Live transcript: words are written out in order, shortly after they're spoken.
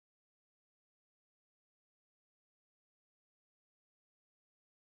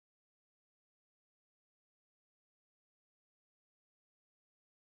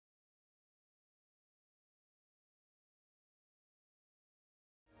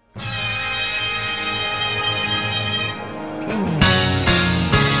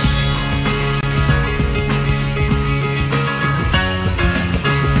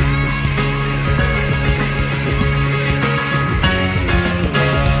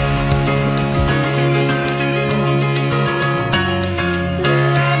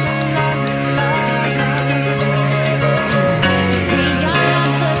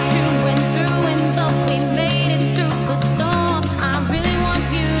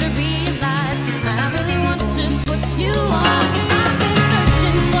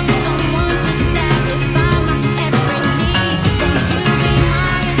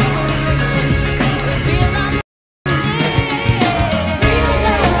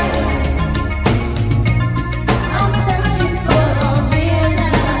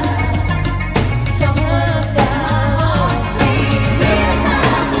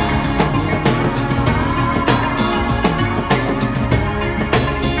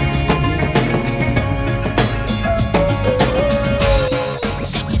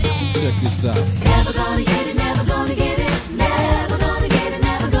What's up? Never gonna get it, never gonna get it, never gonna get it,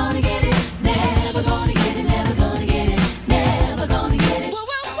 never gonna get it, never gonna get it, never gonna get it, never gonna get it. Never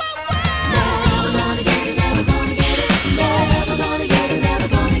gonna get it, never gonna get it, never gonna get it, never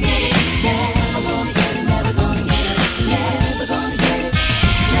gonna get it, never gonna get it, never gonna get it, never gonna get it,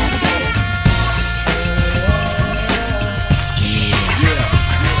 never get it.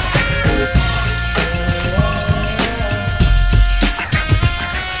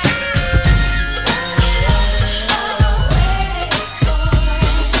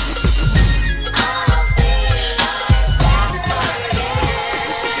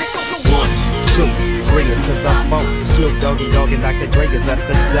 Bring it to the phone. Snoop Doggy Dogg and Dr. Dre is at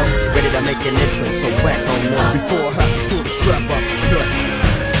the door, ready to make an entrance. So back on one before I pull the strap up.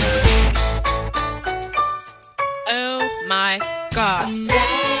 Oh my God.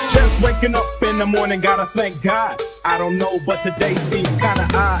 Just waking up in the morning, gotta thank God. I don't know, but today seems kinda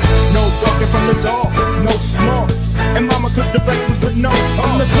odd. No walking from the dog, no smoke. And mama cooked the breakfast with no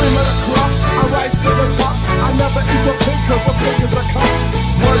on the cream of the crop. I rise to the top. I never eat a pig cause a pig is a cop.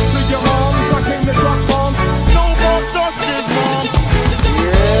 Word to your moms, I came to drop bombs. No more sausages, mom.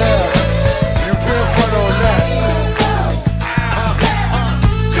 Yeah, you feel fun on that.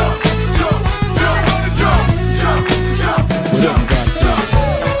 Jump, jump, jump, jump, jump, jump, jump.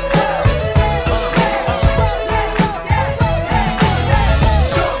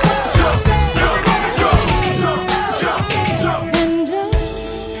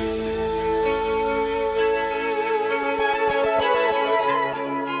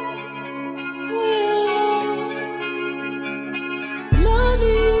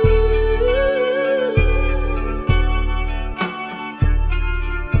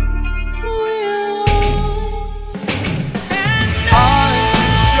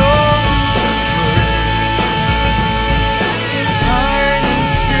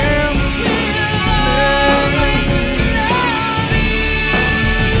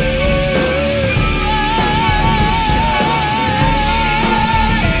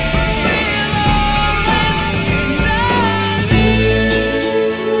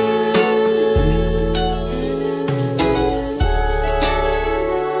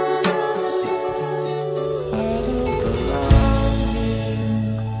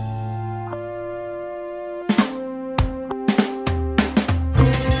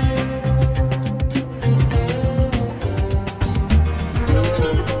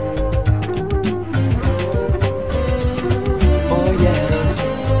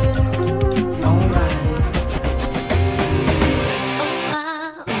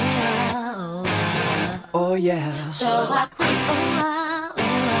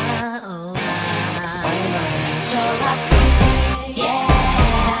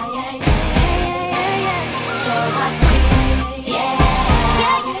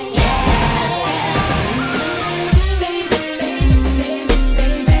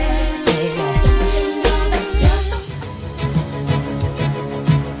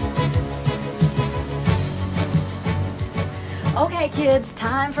 Okay, kids,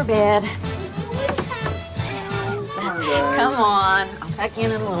 time for bed. Come on, I'll tuck you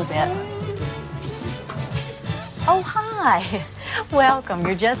in a little bit. Oh, hi. Welcome.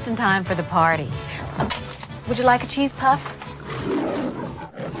 You're just in time for the party. Would you like a cheese puff?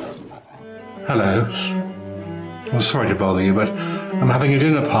 Hello. I'm sorry to bother you, but I'm having a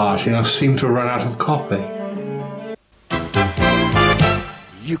dinner party and I seem to have run out of coffee.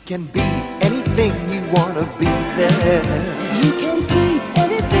 You can be anything you want to be there. You can see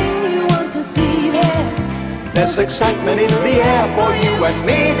anything you want to see there. There's excitement in the air for you and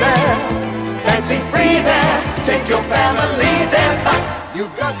me there. Fancy free there. Take your family there, but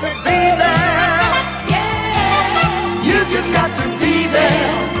you've got to be there. Yeah. You just got to be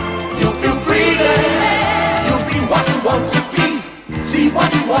there. You'll feel free there. You'll be what you want to be. See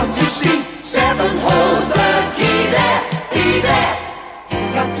what you want to see. 7 holes the key there. Be there.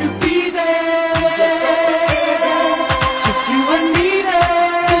 Got to be there. Just you and me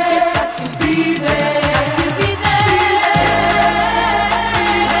there. You just got to be there. Got to be there.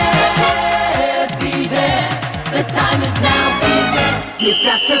 Be there. The time is now. Be there. You've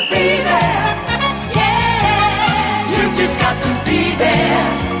got to be there. Yeah. You just got to be there.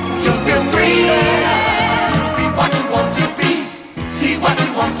 You'll feel free there. Be what you want to be. See what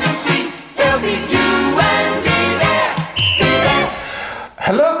you want to see. There'll be you and me there. Be there.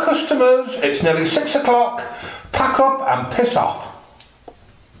 Hello customers, it's nearly 6 o'clock. Pack up and piss off.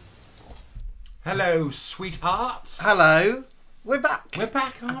 Hello, sweethearts. Hello. We're back. We're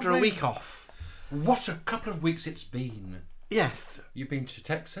back after a week off. What a couple of weeks it's been. Yes. You've been to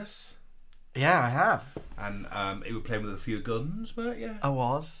Texas? Yeah, I have. And you were playing with a few guns, weren't you? I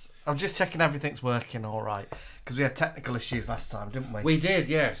was. I'm just checking everything's working all right because we had technical issues last time, didn't we? We did,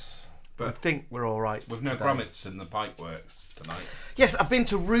 yes. I But think we're all right. with no today. grommets in the pipeworks tonight. Yes, I've been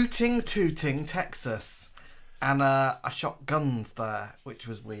to Rooting Tooting, Texas, and I shot guns there, which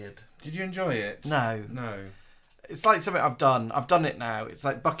was weird. Did you enjoy it? No. No. It's like something I've done. I've done it now. It's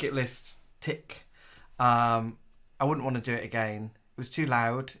like bucket list tick. I wouldn't want to do it again. It was too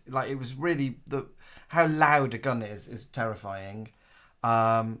loud. Like it was really how loud a gun is terrifying.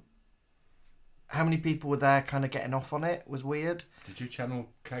 How many people were there kind of getting off on it was weird. Did you channel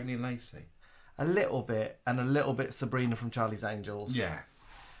Cagney and Lacey? A little bit, and a little bit Sabrina from Charlie's Angels. Yeah.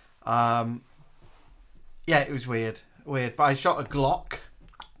 Yeah, it was weird. But I shot a Glock.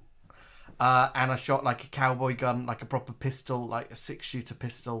 And I shot like a cowboy gun, like a proper pistol, like a 6-shooter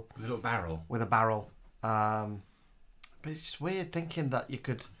pistol. With a little barrel. With a barrel. But it's just weird thinking that you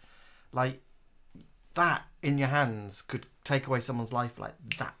could, like, that in your hands could take away someone's life like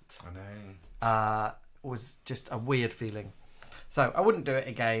that. I know. Was just a weird feeling. So I wouldn't do it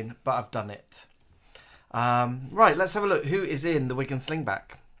again, but I've done it. Right, let's have a look. Who is in the Wig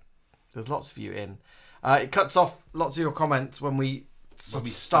Slingback? There's lots of you in. It cuts off lots of your comments when we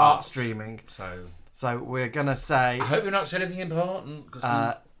start streaming. So we're going to say... I hope you're not saying anything important.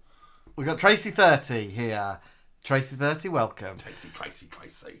 We've got Tracy30 here. Tracy30, welcome. Tracy.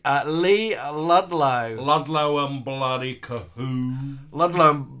 Lee Ludlow. Ludlow and Bloody Cahoon.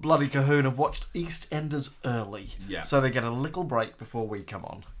 Ludlow and Bloody Cahoon have watched EastEnders early. Yeah. So they get a little break before we come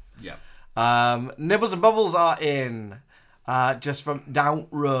on. Yeah. Nibbles and Bubbles are in. Just from Down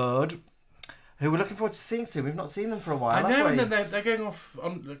Road. Who we're looking forward to seeing soon. We've not seen them for a while. I know, have we? and they're going off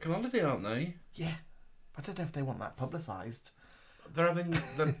on holiday, aren't they? Yeah. I don't know if they want that publicised. They're having...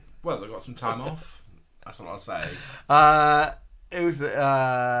 well, they've got some time off. That's what I'll say. It was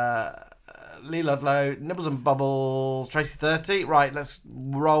Lee Ludlow, Nibbles and Bubbles, Tracy30. Right, let's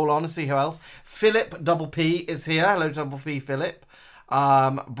roll on and see who else. Philip Double P is here. Hello, Double P, Philip.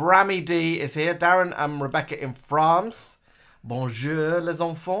 Brammy D is here. Darren and Rebecca in France. Bonjour, les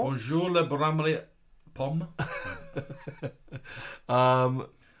enfants. Bonjour, le Bramley pomme.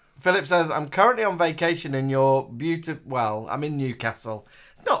 Philip says, I'm currently on vacation in your beautiful... Well, I'm in Newcastle.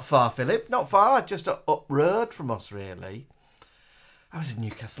 It's not far, Philip. Not far. Just up road from us, really. I was in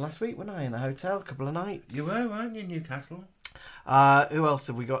Newcastle last week, wasn't I? In a hotel, a couple of nights. You were, weren't you, Newcastle? Who else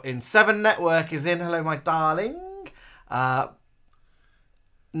have we got in? Seven Network is in. Hello, my darling.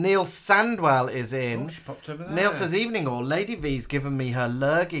 Neil Sandwell is in. Oh, she popped over there. Neil says, evening all. Lady V's given me her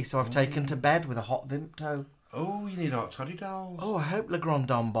lurgy, so I've taken to bed with a hot Vimto. Oh, you need hot toddy dolls. Oh, I hope Le Grand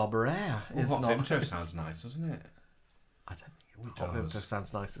Dame Barbara is hot not... Vimto sounds nice, doesn't it? I don't think hot Vimto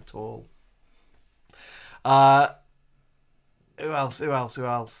sounds nice at all. Who else?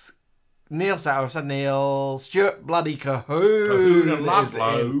 Neil Sauer, said Neil. Stuart Bloody Cahoon and is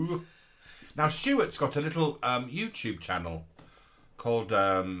Ludlow. in. Now, Stuart's got a little YouTube channel called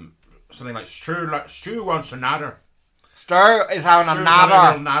something like Stu Wants a Natter. Stu is having a Stu's natter. having a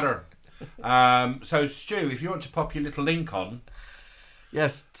little natter. So, Stu, if you want to pop your little link on.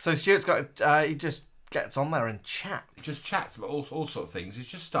 Yes, so Stuart's got... he just gets on there and chats. He just chats about all sorts of things. He's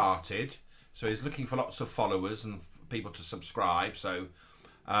just started, so he's looking for lots of followers and people to subscribe. So,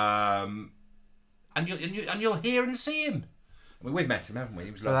 and you'll hear and see him. I mean, we've met him, haven't we?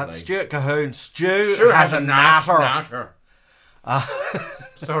 He was So lovely. that's Stuart Cahoon. Stu has a natter.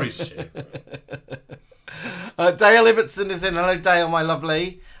 Sorry, Stu. Dale Ibbotson is in. Hello, Dale, my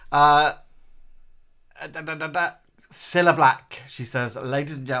lovely. Cilla Black, she says,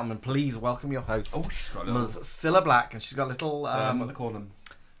 ladies and gentlemen, please welcome your host. Oh, she's got a little... Cilla Black, and she's got little... what do they call them?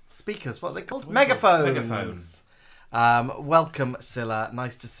 Speakers, what are they called? Megaphones. Megaphones. Welcome, Cilla.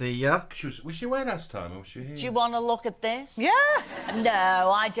 Nice to see you. Was she away last time, or was she here? Do you want to look at this? Yeah.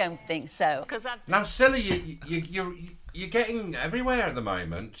 No, I don't think so. Now, Cilla, you're getting everywhere at the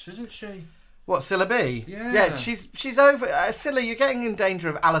moment, isn't she? What, Cilla B? Yeah. Yeah, she's over... Cilla, you're getting in danger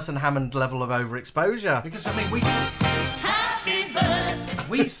of Alison Hammond level of overexposure. Because, I mean, Happy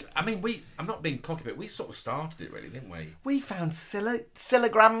birthday. I'm not being cocky, but we sort of started it, really, didn't we? We found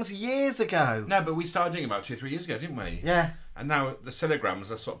Cillograms years ago. No, but we started doing it about 2-3 years ago, didn't we? Yeah. And now the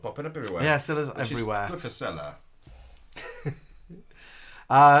Cillograms are sort of popping up everywhere. Yeah, Cilla's which everywhere. Is good for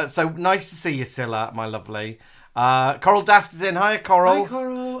Cilla. So nice to see you, Cilla, my lovely. Coral Daft is in. Hi, Coral. Hi,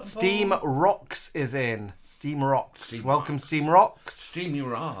 Coral. Steam Rocks is in. Steam Rocks. Steam Welcome, Rocks. Steam Rocks. Steam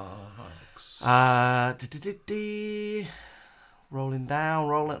rocks. Rolling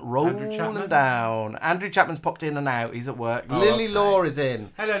down, Andrew Chapman? down. Andrew Chapman's popped in and out. He's at work. Oh, Lily okay. Law is in.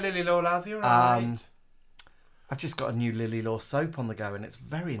 Hello, Lily Law, love. You're right. I've just got a new Lily Law soap on the go, and it's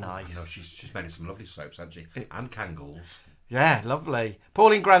very nice. You know, she's made some lovely soaps, hasn't she? And Kangles. Yeah, lovely.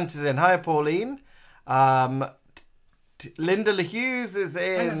 Pauline Grant is in. Hiya, Pauline. Linda LaHughes is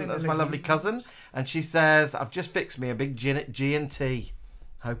in. Hello, Linda That's my lovely LaHughes. cousin. And she says, I've just fixed me a big G&T.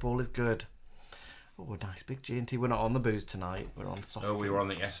 Hope all is good. Oh, a nice big G&T. We're not on the booze tonight. We're on soft. Oh, we were on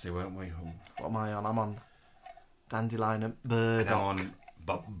it yesterday, weren't we? What am I on? I'm on Dandelion and Burdock. I'm on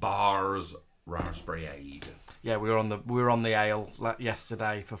Bars Raspberry-Aid. Yeah, we were on the ale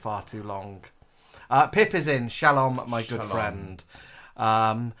yesterday for far too long. Pip is in. Shalom, my good Shalom. friend.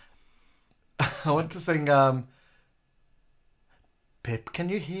 I want to sing. Pip, can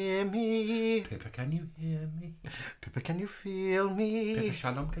you hear me? Pippa, can you hear me? Pippa, can you feel me? Pippa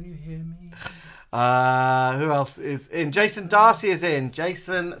Shalom, can you hear me? Who else is in? Jason Darcy is in.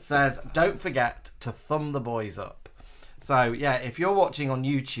 Jason says, don't forget to thumb the boys up. So, yeah, if you're watching on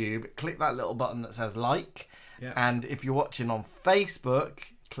YouTube, click that little button that says like. Yeah. And if you're watching on Facebook,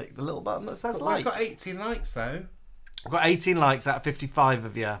 click the little button that says like. We've got 18 likes, though. I've got 18 likes out of 55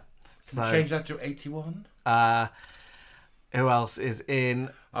 of you. Can we change that to 81? Who else is in?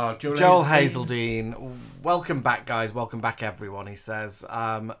 Joel Hazeldine. Welcome back, guys. Welcome back, everyone. He says.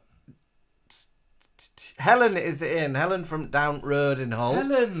 Helen is in. Helen from down road in Hull.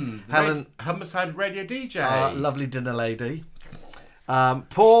 Helen, Homicide Radio DJ. Lovely dinner lady.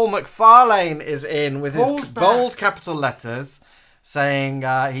 Paul McFarlane is in with his Paul's bold back. capital letters, saying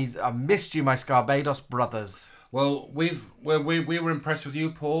I've missed you, my Scarbados brothers. Well, we were impressed with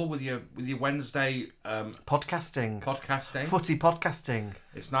you, Paul, with your Wednesday Podcasting. Footy podcasting.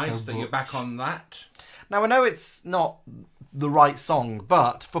 It's nice So that you're back on that. Now, I know it's not the right song,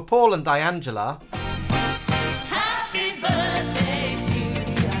 but for Paul and Diangela... Happy birthday to you.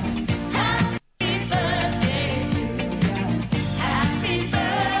 Happy birthday to you. Happy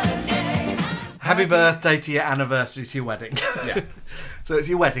birthday. Happy birthday to your anniversary to your wedding. Yeah. So it's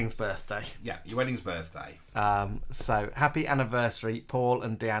your wedding's birthday. Yeah, your wedding's birthday. So happy anniversary, Paul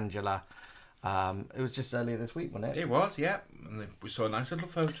and D'Angela. It was just earlier this week, wasn't it? It was, yeah. And we saw a nice little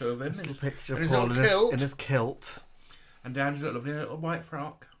photo of him. This little picture in of his Paul little kilt. in his kilt. And D'Angela, lovely little white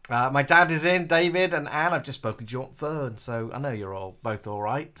frock. My dad is in, David and Anne. I've just spoken to you on phone, so I know you're all both all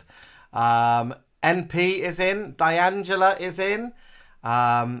right. NP is in. D'Angela is in.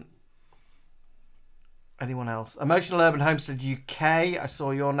 Anyone else? Emotional Urban Homestead UK. I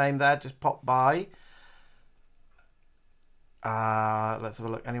saw your name there. Just pop by. Let's have a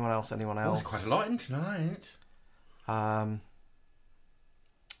look. Anyone else? Anyone Oh, else? there's quite a lot in tonight. Helen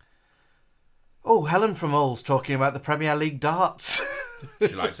from Hull's talking about the Premier League darts.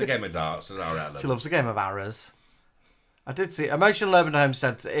 She likes a game of darts, doesn't Ellen? She loves a game of arrows. I did see Emotional Urban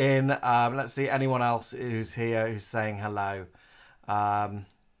Homestead's in. Let's see anyone else who's here who's saying hello.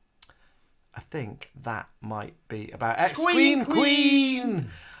 I think that might be about Scream Queen.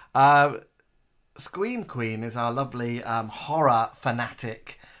 Scream Queen is our lovely horror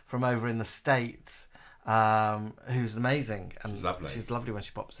fanatic from over in the States, who's amazing. And She's lovely. She's lovely when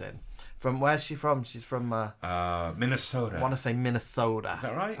she pops in. From where's she from? She's from Minnesota. I want to say Minnesota. Is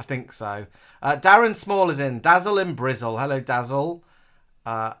that right? I think so. Darren Small is in. Dazzle in Brizzle. Hello, Dazzle.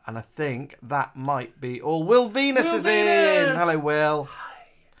 And I think that might be all. Will Venus Will is Venus! in. Hello, Will. Hi.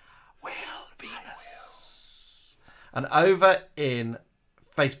 Will Venus. And over in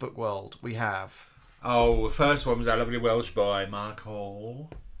Facebook world, we have... Oh, the first one was our lovely Welsh boy, Mark Hall.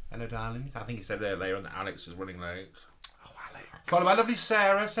 Hello, darling. I think he said earlier on that Alex was running late. Oh, Alex. Followed by lovely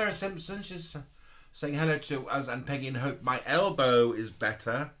Sarah Simpson. She's saying hello to us and Peggy and hope my elbow is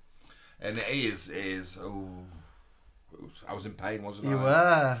better. And it is. Oh, I was in pain, wasn't I? You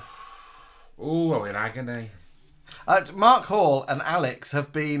were. Oh, I was in agony. Mark Hall and Alex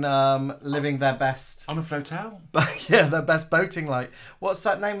have been living their best... On a flotel? Yeah, their best boating life. What's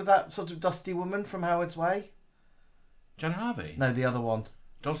that name of that sort of dusty woman from Howard's Way? Jan Harvey? No, the other one.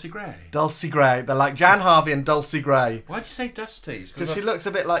 Dulcie Gray? Dulcie Gray. They're like Jan Harvey and Dulcie Gray. Why'd you say Dusty? Because she looks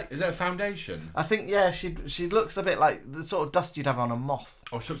a bit like... Is that a foundation? I think, yeah, she looks a bit like the sort of dust you'd have on a moth.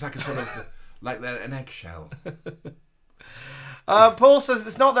 Or she looks like a sort of... like an eggshell. Paul says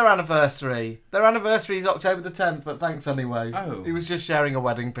it's not their anniversary. Their anniversary is October the 10th, but thanks anyway. Oh. He was just sharing a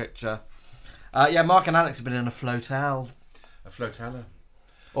wedding picture. Yeah, Mark and Alex have been in a flotel. A flotella.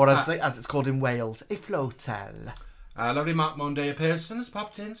 Or as it's called in Wales, a flotel. Lovely Mark Monday Pearson has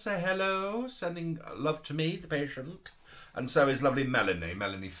popped in, say hello, sending love to me, the patient. And so is lovely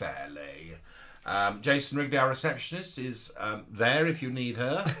Melanie Fairley. Jason Wrigley, our receptionist, is there if you need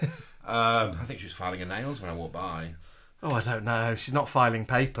her. I think she was filing her nails when I walked by. Oh, I don't know. She's not filing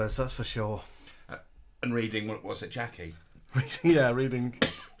papers, that's for sure. And reading, what was it, Jackie? Yeah, reading.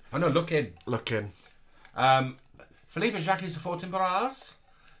 Oh no, looking. Looking. Philippa Jackie Supporting Bras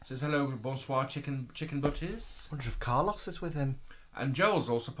Says hello, bonsoir, chicken butties. I wonder if Carlos is with him. And Joel's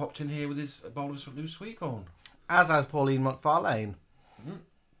also popped in here with his bowl of loose sweet corn. As has Pauline McFarlane.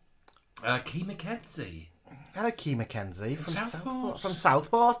 Key Mackenzie. Hello, Key Mackenzie from Southport. Southport. From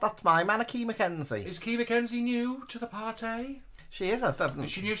Southport. That's my man, Key Mackenzie. Is Key Mackenzie new to the party? She is.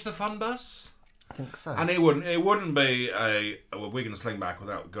 Is she new to the fun bus? I think so. And it wouldn't be a Wig and Slingback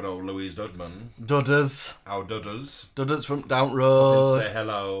without good old Louise Dudman. Dudders. Our Dudders. Dudders from Down Road. Say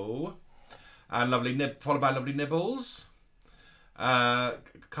hello. And lovely followed by lovely Nibbles.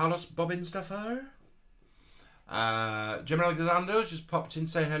 Carlos Bobbins Duffer. Gemma Alexander just popped in,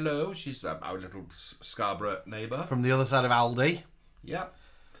 say hello. She's our little Scarborough neighbour. From the other side of Aldi. Yep.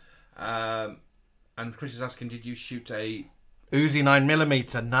 And Chris is asking, did you shoot a Uzi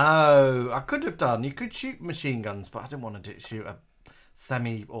 9mm? No, I could have done. You could shoot machine guns, but I didn't want to shoot a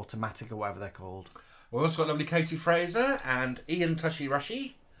semi-automatic or whatever they're called. We've also got lovely Katie Fraser and Ian Tushy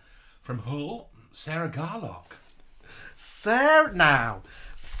Rushy from Hull. Sarah Garlock. Sarah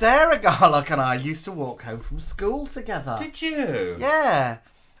Garlock and I used to walk home from school together. Did you? Yeah.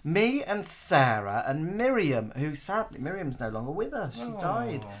 Me and Sarah and Miriam, who sadly, Miriam's no longer with us. She's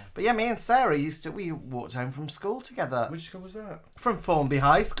died. But yeah, me and Sarah we walked home from school together. Which school was that? From Formby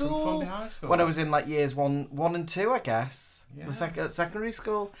High School. From Formby High School. When I was in like years one and two, I guess. Yeah. The secondary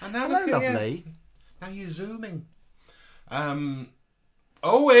school. And now hello, look at lovely. you. Now you're zooming.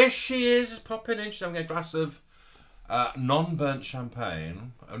 Oh, here she is, popping in. She's having a glass of non-burnt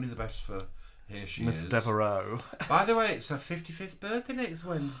champagne. Only the best for here she Miss is. Devereaux. By the way, it's her 55th birthday next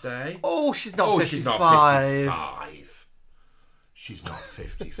Wednesday. Oh, she's not 55. She's not 55. She's not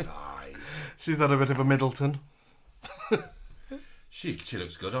 55. She's had a bit of a Middleton. She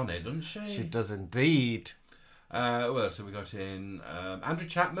looks good on it, doesn't she? She does indeed. Who else have we got in? Andrew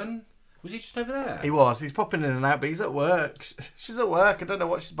Chapman. Was he just over there? He was. He's popping in and out, but he's at work. She's at work. I don't know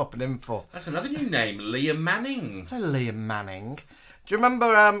what she's popping in for. That's another new name, Liam Manning. Hello, Liam Manning. Do you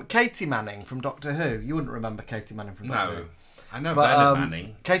remember Katie Manning from Doctor Who? You wouldn't remember Katie Manning from Doctor Who. No. I know Bernard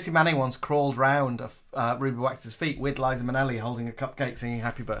Manning. Katie Manning once crawled round Ruby Wax's feet with Liza Minnelli holding a cupcake singing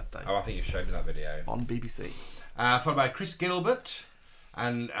Happy Birthday. Oh, I think you showed me that video. On BBC. Followed by Chris Gilbert.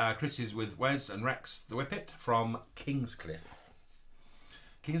 And Chris is with Wes and Rex the Whippet from Kingscliff.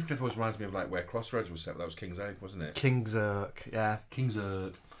 Kingscliff always reminds me of like where Crossroads was set. That was King's Oak, wasn't it? King's Oak, yeah. King's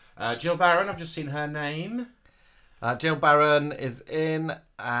Oak. Jill Barron, I've just seen her name. Jill Barron is in,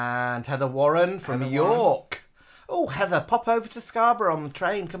 and Heather Warren from York. Oh, Heather, pop over to Scarborough on the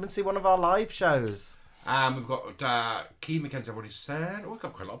train. Come and see one of our live shows. We've got Key Mackenzie, I've already said. Oh, we've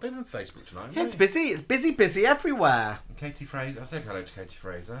got quite a lot of people on Facebook tonight. Yeah, it's busy. It's busy everywhere. And Katie Fraser. I'll say hello to Katie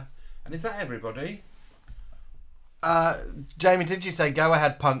Fraser. And is that everybody? Jamie, did you say, go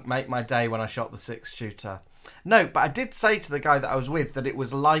ahead, punk, make my day when I shot the 6-shooter? No, but I did say to the guy that I was with that it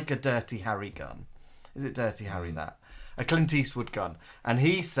was like a Dirty Harry gun. Is it Dirty Harry, that? A Clint Eastwood gun. And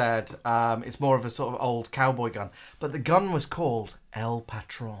he said it's more of a sort of old cowboy gun. But the gun was called El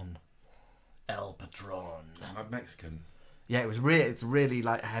Patron. El Patron. I'm Mexican. Yeah, it's really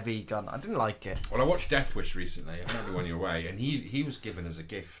like a heavy gun. I didn't like it. Well, I watched Death Wish recently. I remember when you were away. And he was given as a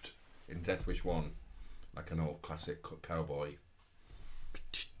gift in Death Wish 1. Like an old classic cowboy.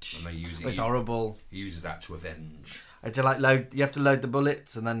 And they use it. It's horrible. He uses that to avenge. To like you have to load the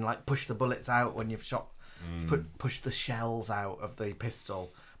bullets and then like push the bullets out when you've shot. Push the shells out of the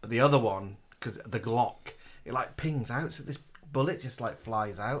pistol. But the other one, because the Glock, it like pings out, so this bullet just like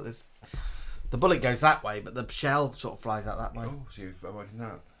flies out. The bullet goes that way, but the shell sort of flies out that way. Oh, so you've avoided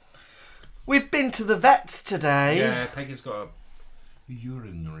that. We've been to the vets today. Yeah, Peggy's got a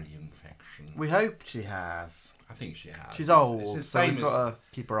urinary infection. We hope she has. I think she has. She's old, it's the so same we've got to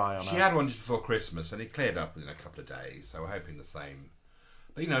keep her eye on her. She had one just before Christmas, and it cleared up within a couple of days, so we're hoping the same.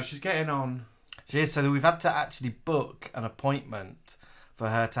 But, you know, she's getting on. She is, so we've had to actually book an appointment for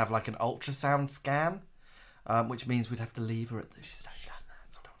her to have, like, an ultrasound scan, which means we'd have to leave her at the...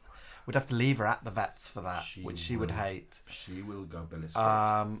 We'd have to leave her at the vets for that, which she would hate. She will go ballistic.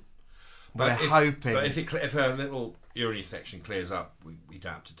 We're hoping... But if her little urinary section clears up, we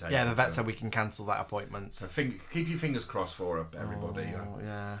don't have to take Yeah, her. the vet said we can cancel that appointment. So keep your fingers crossed for her, everybody.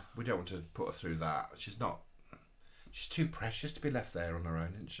 Yeah. We don't want to put her through that. She's too precious to be left there on her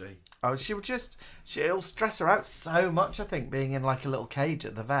own, isn't she? Oh, it'll stress her out so much, I think, being in like a little cage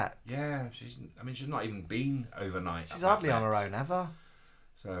at the vets. Yeah, she's not even been overnight. She's hardly on her own ever.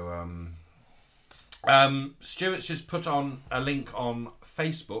 So, Stuart's just put on a link on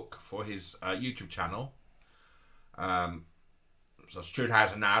Facebook for his YouTube channel. So Stuart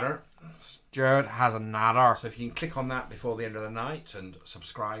has an adder. Stuart has an adder. So if you can click on that before the end of the night and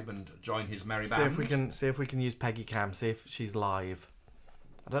subscribe and join his merry band. See if we can use Peggy Cam. See if she's live.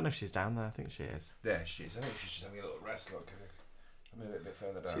 I don't know if she's down there. I think she is. There she is. I think she's just having a little rest. Look, I'm a bit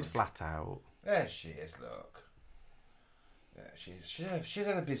further down. She's flat out. There she is. Look. Yeah, she's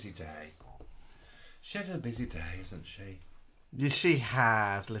had a busy day. She had a busy day, isn't she? Yeah, she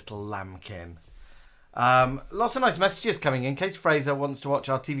has, little lambkin. Lots of nice messages coming in. Katie Fraser wants to watch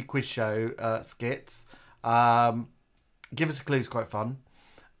our TV quiz show skits. Give us a clue, it's quite fun.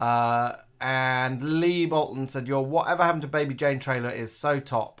 And Lee Bolton said, your Whatever Happened to Baby Jane trailer is so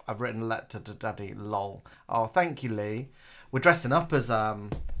top. I've written a letter to Daddy, lol. Oh, thank you, Lee. We're dressing up as...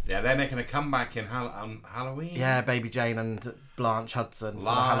 Yeah, they're making a comeback in Halloween. Yeah, Baby Jane and Blanche Hudson for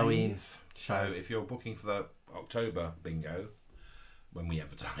the Halloween show. So if you're booking for the October bingo, when we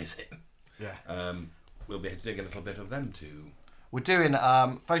advertise it, we'll be doing a little bit of them too. We're doing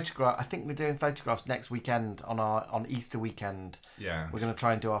photograph. I think we're doing photographs next weekend on Easter weekend. Yeah, we're going to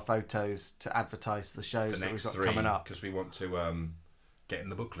try and do our photos to advertise the shows that we've got coming up because we want to get in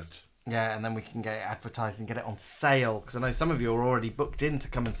the booklet. Yeah, and then we can get it advertised and get it on sale because I know some of you are already booked in to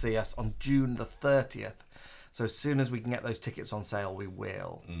come and see us on June the 30th. So as soon as we can get those tickets on sale, we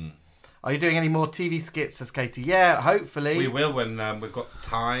will. Are you doing any more TV skits, says Katie? Yeah, hopefully. We will when we've got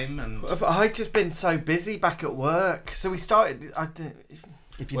time. And I've just been so busy back at work. So we started...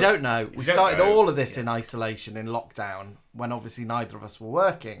 If you don't know, we started all of this in isolation, in lockdown, when obviously neither of us were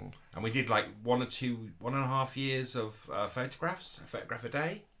working. And we did like 1.5 years of photographs, a photograph a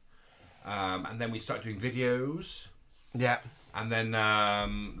day. And then we started doing videos. Yeah. And then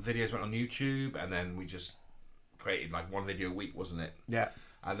videos went on YouTube, and then we just created like one video a week, wasn't it? Yeah.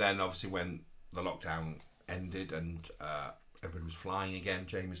 And then obviously when the lockdown ended and everybody was flying again,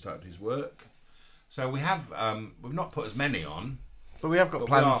 Jamie started his work. So we have we've not put as many on, but we have got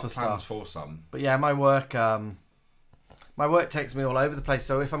plans for some. But yeah, my work takes me all over the place.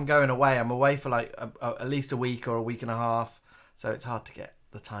 So if I'm going away, I'm away for like at least a week or a week and a half. So it's hard to get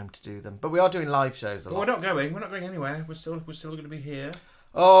the time to do them. But we are doing live shows a lot. We're not going anywhere. We're still going to be here.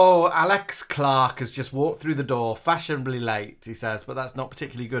 Oh, Alex Clark has just walked through the door, fashionably late, he says, but that's not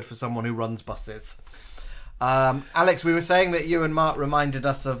particularly good for someone who runs buses. Alex, we were saying that you and Mark reminded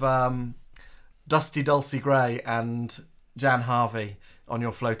us of Dusty Dulcie Gray and Jan Harvey on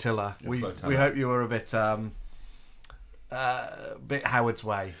your flotilla. We hope you were a bit Howard's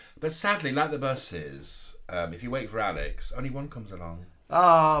Way. But sadly, like the buses, if you wait for Alex, only one comes along.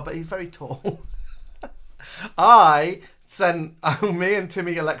 Ah, but he's very tall. Me and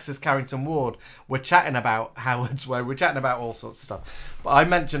Timmy Alexis Carrington Ward were chatting about Howard's Way. We're chatting about all sorts of stuff. But I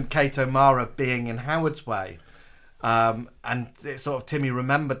mentioned Kate O'Mara being in Howard's Way. And Timmy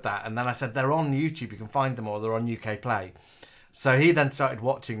remembered that. And then I said, they're on YouTube. You can find them, or they're on UK Play. So he then started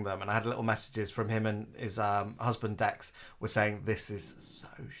watching them. And I had little messages from him, and his husband Dex were saying, this is so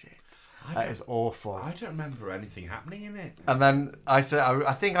shit. That is awful. I don't remember anything happening in it. And then I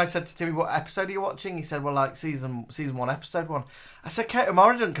think I said to Timmy, what episode are you watching? He said, well, like season 1, episode 1. I said, Kate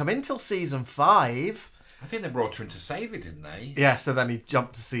O'Mara didn't come in till season 5. I think they brought her in to save it, didn't they? Yeah, so then he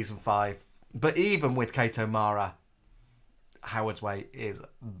jumped to season 5. But even with Kate O'Mara, Howard's Way is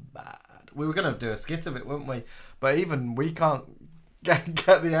bad. We were going to do a skit of it, weren't we? But even we can't get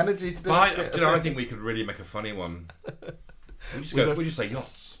the energy to do a skit. I think we could really make a funny one. We just say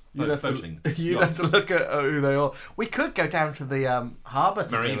yachts. You'd have to look at who they are. We could go down to the harbour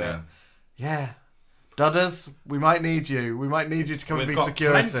to Marina. do it. Yeah. Dudders, we might need you. We might need you to come and be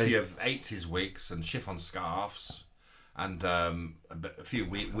security. We've got plenty of 80s wigs and chiffon scarves and a few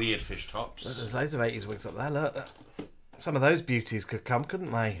weird fish tops. There's loads of 80s wigs up there, look. Some of those beauties could come,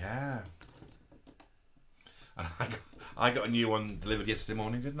 couldn't they? Yeah. And I got a new one delivered yesterday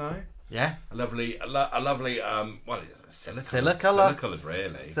morning, didn't I? Yeah. A lovely, well, it's a Scilla colour. Scilla coloured,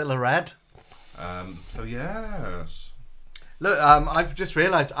 really. Scilla red. So, yes. Look, I've just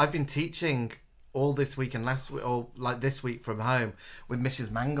realised I've been teaching all this week and last week, or like this week from home, with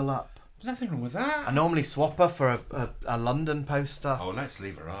Mrs. Mangle up. There's nothing wrong with that. I normally swap her for a London poster. Oh, let's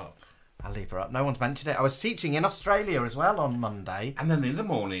leave her up. I'll leave her up. No one's mentioned it. I was teaching in Australia as well on Monday. And then in the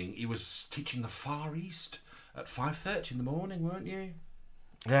morning, he was teaching the Far East at 5:30 in the morning, weren't you?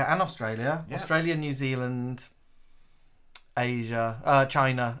 Yeah, and Australia. Yeah. Australia, New Zealand, Asia,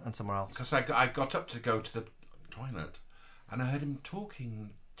 China, and somewhere else. Because I got up to go to the toilet, and I heard him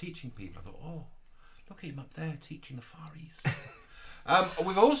teaching people. I thought, oh, look at him up there teaching the Far East.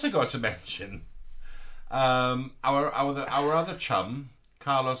 We've also got to mention our other chum,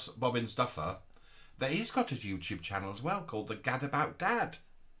 Carlos Bobbins Duffer, that he's got his YouTube channel as well called The Gadabout Dad.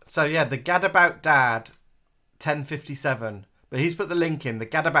 So yeah, The Gadabout Dad, 1057. But he's put the link in, The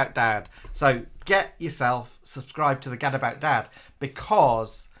Gadabout Dad. So get yourself subscribed to The Gadabout Dad,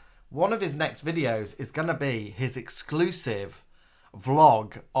 because one of his next videos is going to be his exclusive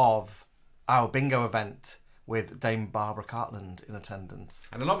vlog of our bingo event with Dame Barbara Cartland in attendance.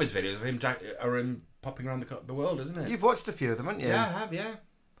 And a lot of his videos of him are him popping around the world, isn't it? You've watched a few of them, haven't you? Yeah, I have, yeah.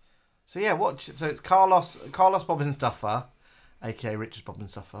 So yeah, watch. So it's Carlos Bobbin Stuffer, aka Richard Bobbin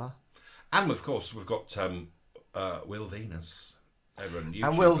Stuffer, and of course we've got Will Venus over on YouTube.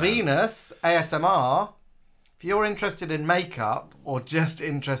 And Will Venus ASMR. If you're interested in makeup or just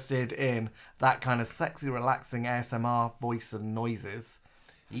interested in that kind of sexy, relaxing ASMR voice and noises,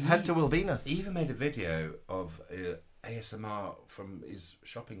 head to Will Venus. He even made a video of ASMR from his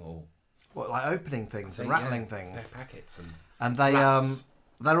shopping haul. What, like opening things and rattling things? Their packets and they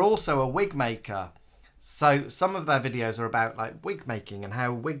they're also a wig maker. So some of their videos are about like wig making and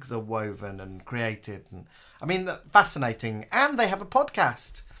how wigs are woven and created. And I mean, fascinating. And they have a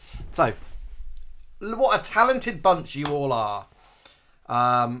podcast. So what a talented bunch you all are.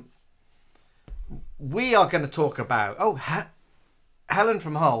 We are going to talk about... Helen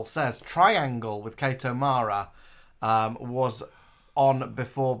from Hull says Triangle with Kate O'Mara was on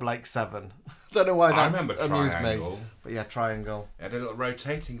before Blake 7. Don't know why that amused me. But yeah, Triangle. It had a little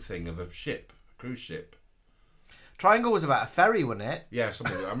rotating thing of a ship, a cruise ship. Triangle was about a ferry, wasn't it? Yeah,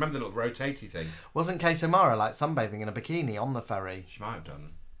 something. I remember the little rotating thing. Wasn't Kate O'Mara like sunbathing in a bikini on the ferry? She might have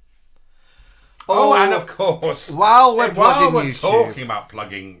done. Oh, and of course, while we're talking about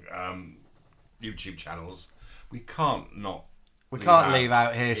plugging YouTube channels, we can't leave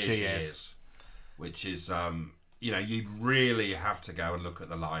out Here She Is, which is you really have to go and look at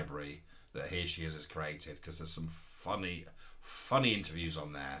the library that Here She Is has created, because there's some funny interviews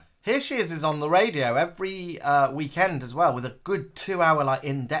on there. Here She Is on the radio every weekend as well, with a good 2-hour like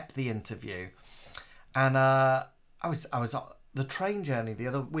in-depth interview. And I was the train journey the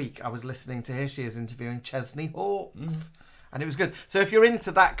other week. I was listening to Here She Is interviewing Chesney Hawkes, and it was good. So if you're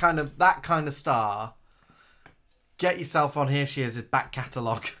into that kind of star, get yourself on Here She Is' back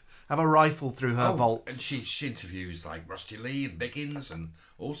catalogue. Have a rifle through her vaults. And she interviews like Rusty Lee and Biggins and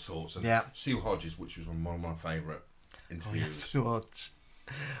all sorts. And Sue Hodges, which was one of my favourite interviews. Oh, yeah, Sue Hodge.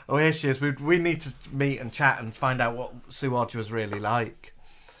 Oh, here she is. We need to meet and chat and find out what Sue Hodge was really like.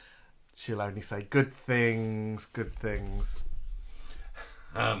 She'll only say good things, good things.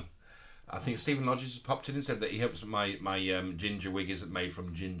 I think Stephen Lodges has popped in and said that he hopes my ginger wig isn't made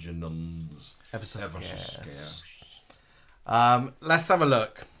from ginger nuns. Ever so scarce. Let's have a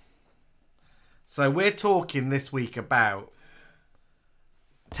look. So we're talking this week about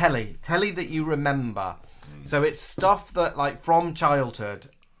telly that you remember. So it's stuff that like from childhood,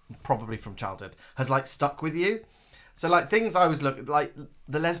 has like stuck with you. So like things I was looking, like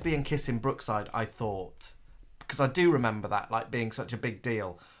the lesbian kiss in Brookside, I thought, because I do remember that like being such a big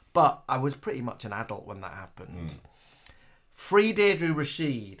deal. But I was pretty much an adult when that happened. Free Deirdre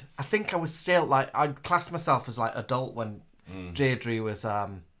Rashid. I think I was still like, I'd class myself as like adult when Deirdre was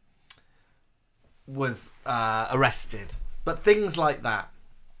arrested. But things like that.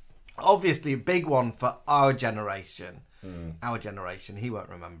 Obviously a big one for our generation. Our generation, he won't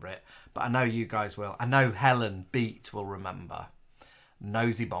remember it. But I know you guys will. I know Helen Beat will remember.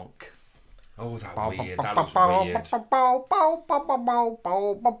 Nosy Bonk. Oh, that weird. That looks weird.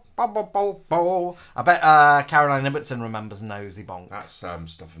 I bet Caroline Ibbotson remembers Nosy Bonk. That's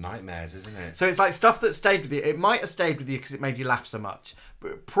stuff of nightmares, isn't it? So it's like stuff that stayed with you. It might have stayed with you because it made you laugh so much,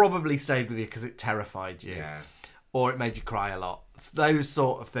 but it probably stayed with you because it terrified you. Yeah. Or it made you cry a lot. It's those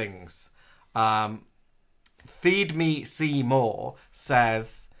sort of things. Feed Me Seymour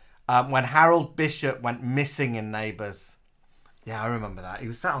says, when Harold Bishop went missing in Neighbours. Yeah, I remember that. He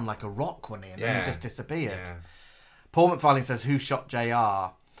was sat on like a rock, wasn't he? And then he just disappeared. Yeah. Paul McFarlane says, Who Shot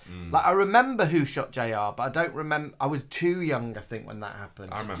JR? Like, I remember Who Shot JR, but I don't remember. I was too young, I think, when that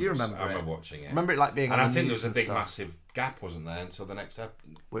happened. Do you remember it? I remember watching it. Remember it like being on the I think there news was a big, stuff. massive gap, wasn't there, until the next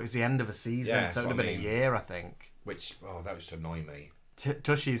episode? Well, it was the end of a season, so it would have been a year, I think. Which, that used to annoy me.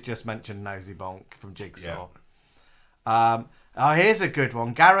 Tushy's just mentioned Nosy Bonk from Jigsaw. Yeah. Here's a good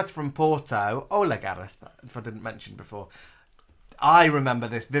one. Gareth from Porto. Hola, Gareth, if I didn't mention before. I remember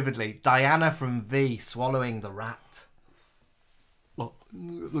this vividly. Diana from V swallowing the rat. I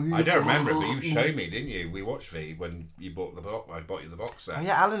don't remember it, but you showed me, didn't you? We watched V when you bought the box. I bought you the box set. Oh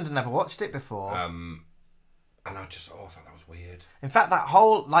yeah, Alan had never watched it before. And I just thought that was weird. In fact, that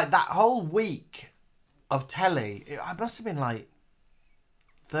whole week of telly, I must have been like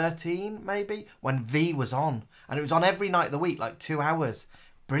 13 maybe when V was on, and it was on every night of the week, like 2 hours.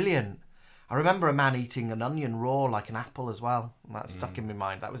 Brilliant. I remember a man eating an onion raw like an apple as well. And that stuck in my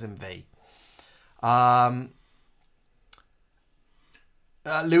mind. That was in V.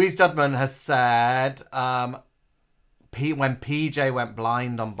 Louise Dudman has said when PJ went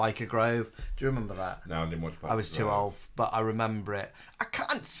blind on Biker Grove. Do you remember that? No, I didn't watch Biker I was too Grove. old, but I remember it. I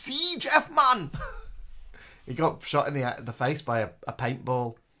can't see Jeff, man. He got shot in the face by a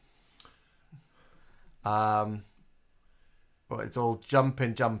paintball. Well, it's all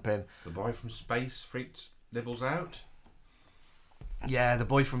jumping. The boy from space freaked nibbles out. Yeah, the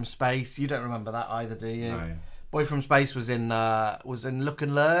boy from space. You don't remember that either, do you? No. Boy from Space was in Look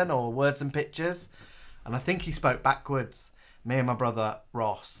and Learn or Words and Pictures, and I think he spoke backwards. Me and my brother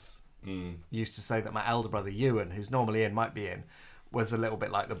Ross used to say that my elder brother Ewan, who's normally in, might be in, was a little bit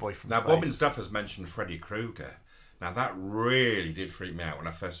like the boy from Now, Space. Bob and Stuff has mentioned Freddy Krueger. Now, that really did freak me out when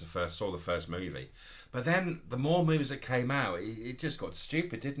I first saw the first movie. But then, the more movies that came out, it just got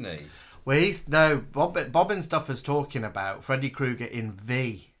stupid, didn't he? Well, Bob and Stuff is talking about Freddy Krueger in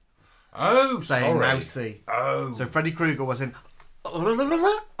V. Oh, saying sorry. Mousy. Oh. So Freddy Krueger was in...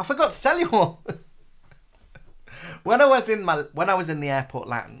 I forgot to tell you all. When I was in the airport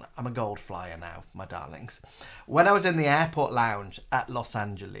lounge... I'm a gold flyer now, my darlings. When I was in the airport lounge at Los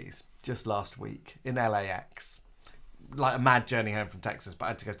Angeles just last week in LAX, like a mad journey home from Texas, but I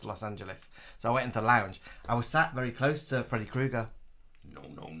had to go to Los Angeles. So I went into the lounge. I was sat very close to Freddy Krueger.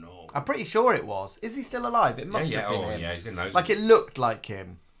 No. I'm pretty sure it was. Is he still alive? It must have been him. Yeah, he's in those. Like, it looked like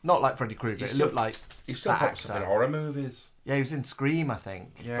him. Not like Freddy Krueger. It looked like he still that pops up actor. in horror movies. Yeah, he was in Scream, I think.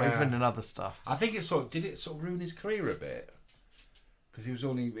 Yeah. But he's been in other stuff. I think did it sort of ruin his career a bit? Because he was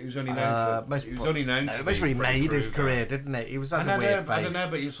only known for He made his career, didn't it? He was had a weird face. I don't know,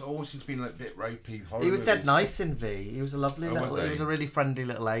 but he's always been like a bit rapey. Horror He was dead movies. nice in V. He was a lovely little. was He he? was a really friendly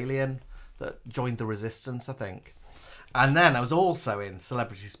little alien that joined the resistance, I think. And then I was also in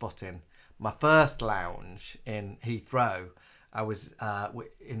Celebrity Spotting. My first lounge in Heathrow. I was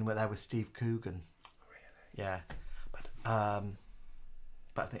in where there was Steve Coogan. Really? Yeah, but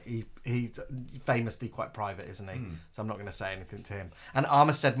I think he's famously quite private, isn't he? So I'm not going to say anything to him. And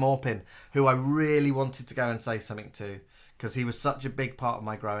Armistead Maupin, who I really wanted to go and say something to, because he was such a big part of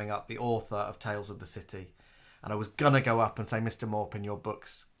my growing up, the author of Tales of the City. And I was going to go up and say, Mr. Maupin, your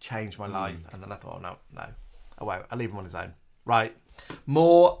books changed my life. And then I thought, oh, no, I won't. I'll leave him on his own. Right.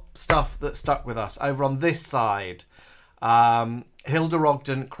 More stuff that stuck with us. Over on this side, Hilda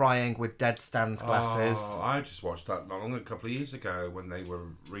Ogden crying with Dead Stan's glasses. Oh, I just watched that not long, a couple of years ago when they were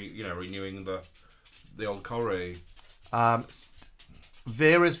renewing the old Corrie.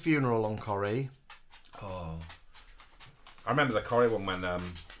 Vera's funeral on Corrie. Oh, I remember the Corrie one when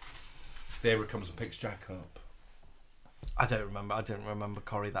Vera comes and picks Jack up. I don't remember. I didn't remember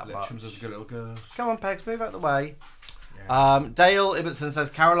Corrie that much. She was a good little girl. Come on, Pegs, move out the way. Yeah. Dale Ibbotson says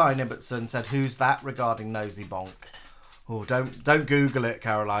Caroline Ibbotson said, "Who's that?" regarding Nosy Bonk. Oh, don't Google it,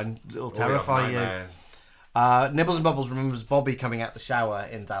 Caroline. It'll terrify you. Nibbles and Bubbles remembers Bobby coming out the shower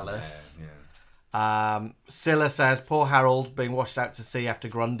in Dallas. Yeah. Cilla says poor Harold being washed out to sea after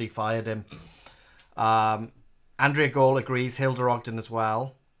Grundy fired him. Andrea Gall agrees. Hilda Ogden as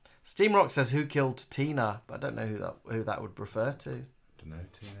well. Steamrock says who killed Tina, but I don't know who that would refer to. Don't know,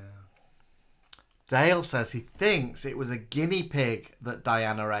 Tina. Dale says he thinks it was a guinea pig that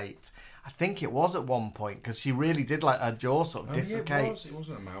Diana ate. I think it was at one point because she really did like her jaw sort of dislocate. Yeah, it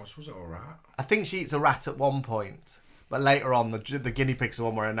wasn't a mouse, was it, or a rat? I think she eats a rat at one point, but later on the guinea pig's the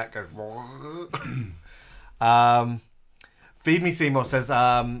one where her neck goes. Feed Me Seymour says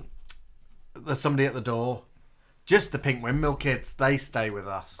there's somebody at the door. Just the Pink Windmill Kids, they stay with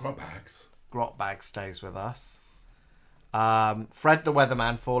us. Grotbags stays with us. Fred the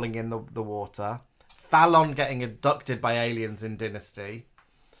Weatherman falling in the water. Fallon getting abducted by aliens in Dynasty.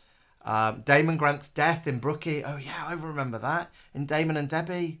 Damon Grant's death in Brookie. Oh yeah, I remember that. In Damon and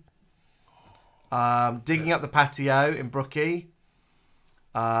Debbie. Digging up the patio in Brookie.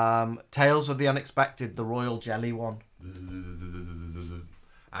 Tales of the Unexpected, the Royal Jelly one.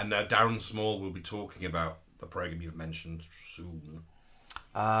 And Darren Small will be talking about the programme you've mentioned soon.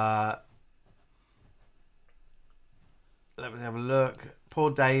 Let me have a look.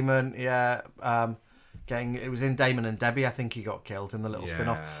 Poor Damon, yeah. It was in Damon and Debbie, I think he got killed in the little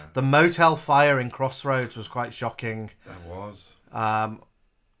spin-off. The motel fire in Crossroads was quite shocking. That was.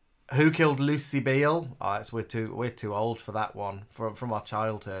 Who killed Lucy Beale? Oh, we're too old for that one from our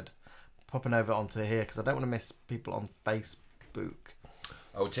childhood. Popping over onto here because I don't want to miss people on Facebook.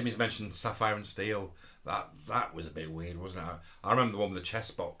 Oh, Timmy's mentioned Sapphire and Steel. That was a bit weird, wasn't it? I remember the one with the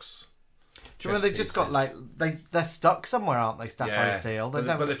chess box. Do you remember they just got like they're stuck somewhere, aren't they? Sapphire and Steel. But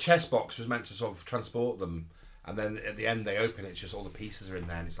the chess box was meant to sort of transport them, and then at the end they open it, it's just all the pieces are in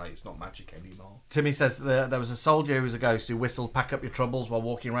there, and it's like it's not magic anymore. Timmy says there was a soldier who was a ghost who whistled "Pack up your troubles" while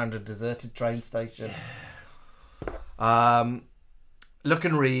walking around a deserted train station. Yeah. Look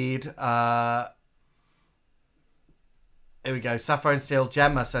and read. Here we go. Sapphire and Steel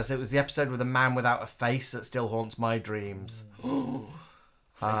Gemma says it was the episode with a man without a face that still haunts my dreams.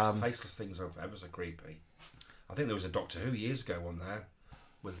 Faceless things are ever so creepy. I think there was a Doctor Who years ago on there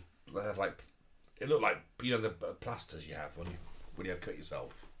with like it looked like the plasters you have when you cut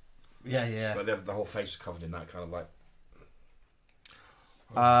yourself. Yeah. But the whole face was covered in that kind of like.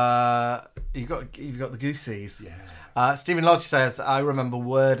 You've got the goosies. Yeah. Stephen Lodge says I remember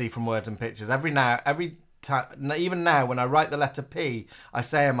Wordy from Words and Pictures. Every time, even now, when I write the letter P, I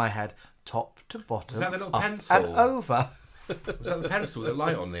say in my head, top to bottom, Was that the little up pencil? and over. Was that the pencil with the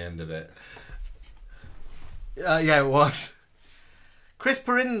light on the end of it? Yeah, it was. Chris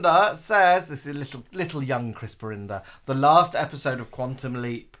Perinda says, this is little young Chris Perinda, the last episode of Quantum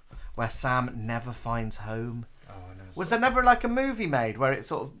Leap where Sam never finds home. Oh, I never Was saw there never like a movie made where it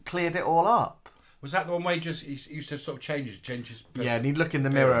sort of cleared it all up? Was that the one where he used to sort of change his Yeah, and he'd look in the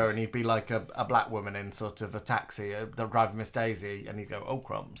mirror and he'd be like a black woman in sort of a taxi, driving Miss Daisy, and he'd go, "Oh,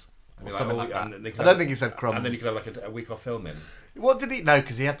 crumbs." Or something like that. I don't think he said crumbs. And then he could have like a week off filming. What did he? No,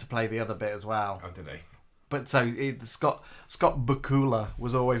 because he had to play the other bit as well. Oh, did he? But so Scott Bakula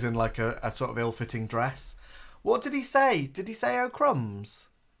was always in like a sort of ill-fitting dress. What did he say? Did he say "Oh, crumbs"?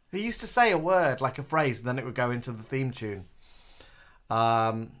 He used to say a word, like a phrase, and then it would go into the theme tune.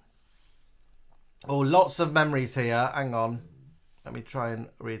 Oh, lots of memories here. Hang on. Let me try and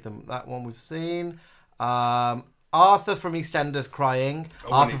read them. That one we've seen. Arthur from EastEnders crying.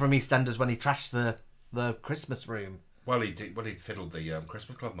 Arthur from EastEnders when he trashed the Christmas room. Well, he did. Well, he fiddled the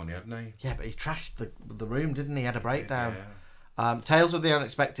Christmas Club money, hadn't he? Yeah, but he trashed the room, didn't he? He had a breakdown. Yeah. Tales of the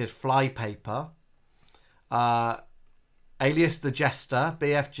Unexpected, Flypaper. Alias the Jester,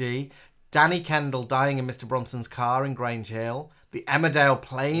 BFG. Danny Kendall dying in Mr. Bronson's car in Grange Hill. The Emmerdale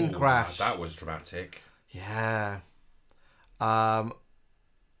plane crash. That was dramatic. Yeah. It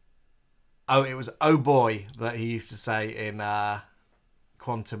was "oh boy" that he used to say in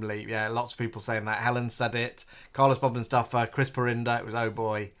Quantum Leap. Yeah, lots of people saying that. Helen said it. Carlos Bob and Stuffer. Chris Perinda, it was "oh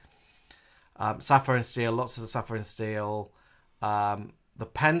boy." Sapphire and Steel, lots of Sapphire and Steel. The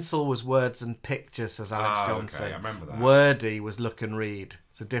pencil was Words and Pictures, says Alex Johnson. Okay, I remember that. Wordy was Look and Read.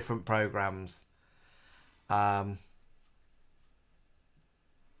 So different programmes.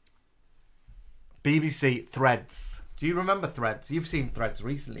 BBC Threads. Do you remember Threads? You've seen Threads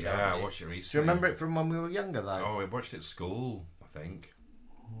recently. Yeah, I watched it recently. Do you remember it from when we were younger, though? Oh, we watched it at school, I think.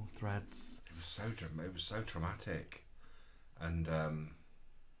 Oh, Threads. It was so traumatic, and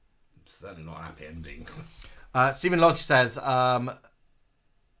certainly not a happy ending. Stephen Lodge says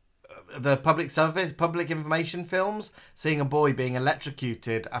the public information films, seeing a boy being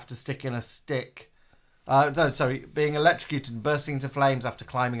electrocuted after sticking a stick. Being electrocuted and bursting into flames after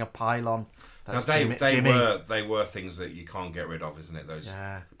climbing a pylon. That's now Jimmy. they were things that you can't get rid of, isn't it? Those.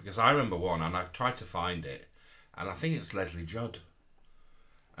 Yeah. Because I remember one, and I tried to find it, and I think it's Leslie Judd,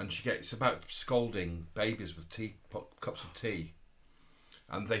 and it's about scolding babies with cups of tea,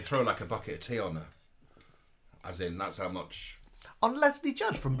 and they throw like a bucket of tea on her, as in that's how much. On Leslie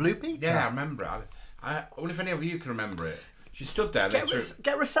Judd from Blue Peter. Yeah, I remember it. I wonder if any of you can remember it. She stood there.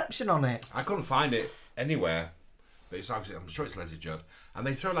 Get reception on it. I couldn't find it anywhere, but I'm sure it's Leslie Judd. And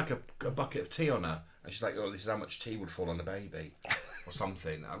they throw like a bucket of tea on her, and she's like, "Oh, this is how much tea would fall on a baby," or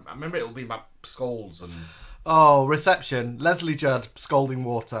something. I remember it'll be about scolds and. Oh, reception. Leslie Judd scolding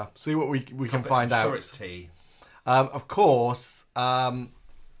water. See what we can find out. I'm sure it's tea. Of course.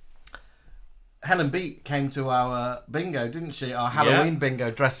 Helen Beat came to our bingo, didn't she? Our Halloween bingo,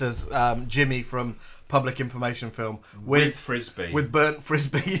 dressed as Jimmy from Public Information Film with frisbee, with burnt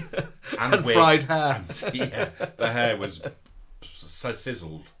frisbee and wig, fried hair. And, yeah, the hair was so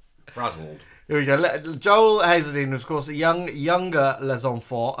frazzled. Here we go. Joel Hazelden, of course, a younger Les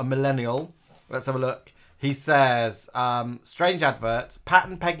Enfants, a millennial. Let's have a look. He says, strange advert, Pat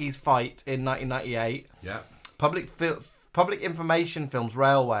and Peggy's fight in 1998. Yeah. Public information films,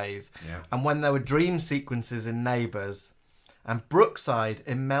 Railways, yeah. And when there were dream sequences in Neighbours, and Brookside,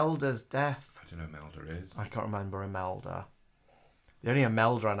 Imelda's death. I don't know who Imelda is. I can't remember Imelda. The only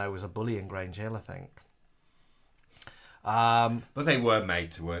Imelda I know was a bully in Grange Hill, I think. But they were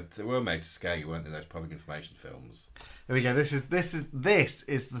made to scare you, weren't they? Those public information films. Here we go. This is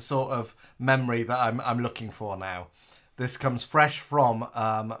the sort of memory that I'm looking for now. This comes fresh from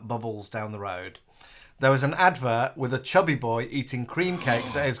Bubbles down the road. There was an advert with a chubby boy eating cream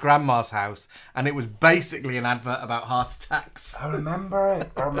cakes at his grandma's house, and it was basically an advert about heart attacks. I remember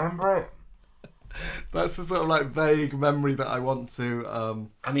it. That's the sort of like vague memory that I want to.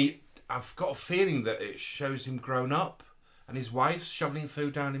 And I've got a feeling that it shows him grown up, and his wife's shoveling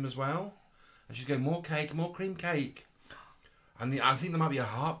food down him as well, and she's going, more cake, more cream cake, and I think there might be a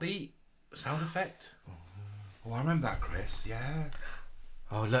heartbeat sound effect. Oh, I remember that, Chris. Yeah.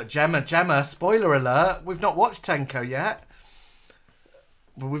 Oh, look, Gemma, spoiler alert. We've not watched Tenko yet.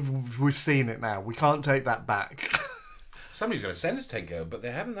 But we've seen it now. We can't take that back. Somebody's going to send us Tenko, but they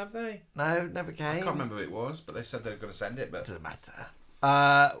haven't, have they? No, never came. I can't remember who it was, but they said they were going to send it, but... Doesn't matter.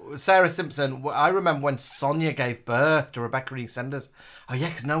 Sarah Simpson, I remember when Sonia gave birth to Rebecca E. Sanders. Oh, yeah,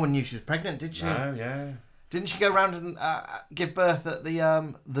 because no one knew she was pregnant, did she? No, yeah. Didn't she go around and give birth at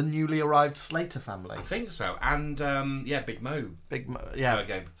the newly arrived Slater family? I think so. And, Big Mo. Big Mo, yeah.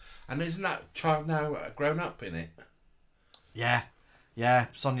 Gave. And isn't that child now grown up in it? Yeah. Yeah,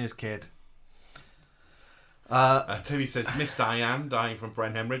 Sonia's kid. Timmy says, Miss Diane dying from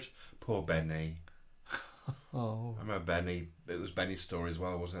brain hemorrhage. Poor Benny. Oh. I remember Benny. It was Benny's story as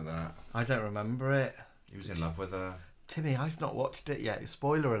well, wasn't it, that? I don't remember it. He was in love with her. Timmy, I've not watched it yet.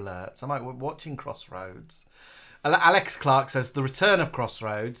 Spoiler alerts. We're watching Crossroads. Alex Clark says the return of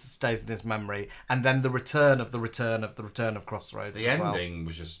Crossroads stays in his memory, and then the return of Crossroads. The ending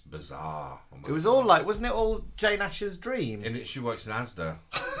was just bizarre. It was all like, wasn't it all Jane Ash's dream? In it, she works in Asda.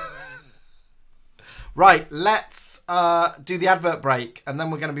 Right, let's do the advert break, and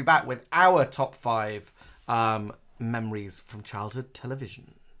then we're going to be back with our top 5 memories from childhood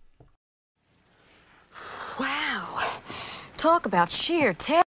television. Wow. Talk about sheer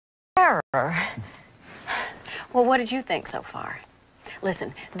terror. Well, what did you think so far?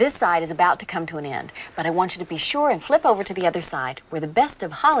 Listen, this side is about to come to an end, but I want you to be sure and flip over to the other side, where the best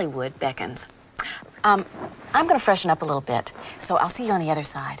of Hollywood beckons. I'm going to freshen up a little bit, so I'll see you on the other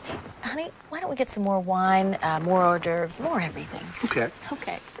side. Honey, why don't we get some more wine, more hors d'oeuvres, more everything? Okay.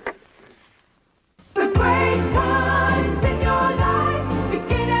 Okay. The great times in your life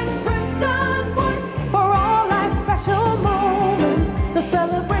begin at Princeton Wood. For all life's special moments, the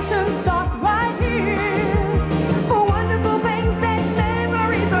celebration starts right here. For wonderful things that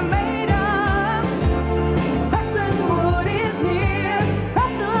memories are made of, Preston Wood is here.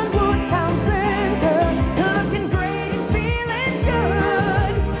 Preston Wood Town Center, looking great and feeling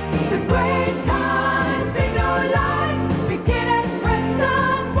good. The great times in your life begin at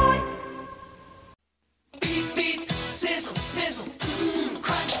Preston Wood. Beep, beep, sizzle, sizzle,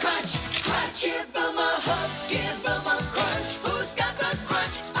 crunch, crunch, crunch. Give them a hug, give them a crunch. Who's got the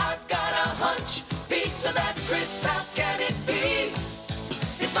crunch? I've got a hunch. Pizza that's crisp, how can it be?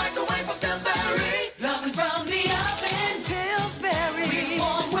 It's microwave from Pillsbury. Loving from the oven, Pillsbury. We're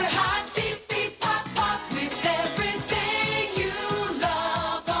warm, we're hot, beep, beep, pop, pop. With everything you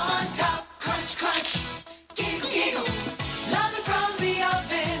love on top. Crunch, crunch, giggle, giggle. Loving from the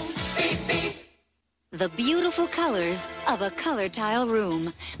oven, beep, beep. The beautiful colors of a color tile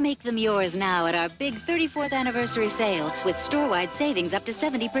room. Make them yours now at our big 34th anniversary sale with store-wide savings up to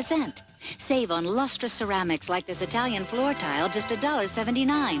 70%. Save on lustrous ceramics like this Italian floor tile, just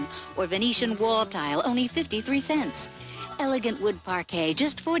 $1.79, or Venetian wall tile, only 53 cents. Elegant wood parquet,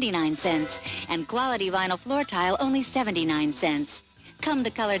 just 49 cents, and quality vinyl floor tile, only 79 cents. Come to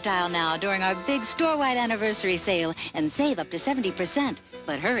Color Tile now during our big store-wide anniversary sale and save up to 70%.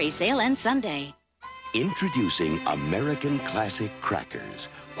 But hurry, sale ends Sunday. Introducing American Classic Crackers.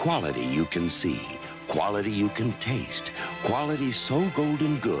 Quality you can see, quality you can taste, quality so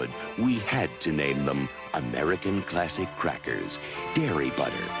golden good, we had to name them American Classic Crackers. Dairy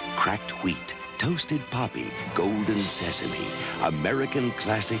butter, cracked wheat, toasted poppy, golden sesame. American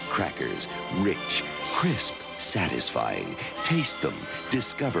Classic Crackers. Rich, crisp, satisfying. Taste them.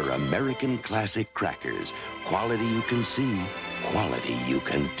 Discover American Classic Crackers. Quality you can see, quality you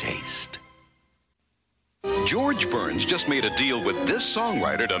can taste. George Burns just made a deal with this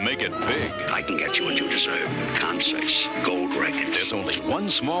songwriter to make it big. I can get you what you deserve. Concerts, gold records. There's only one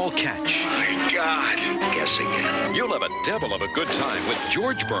small catch. My God. Guess again. You'll have a devil of a good time with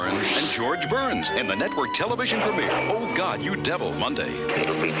George Burns and George Burns in the network television premiere, Oh God, You Devil, Monday.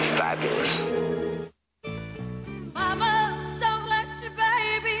 It'll be fabulous. Mamas, don't let your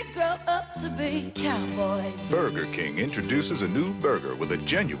babies grow up to be cowboys. Burger King introduces a new burger with a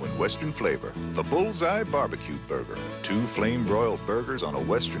genuine Western flavor. The Bullseye Barbecue Burger. 2 flame-broiled burgers on a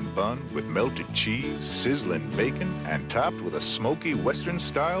Western bun with melted cheese, sizzling bacon, and topped with a smoky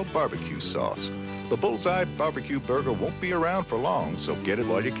Western-style barbecue sauce. The Bullseye Barbecue Burger won't be around for long, so get it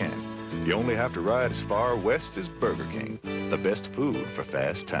while you can. You only have to ride as far west as Burger King. The best food for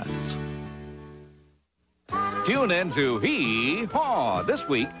fast times. Tune in to Hee Haw this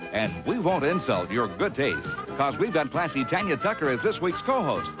week, and we won't insult your good taste, because we've got classy Tanya Tucker as this week's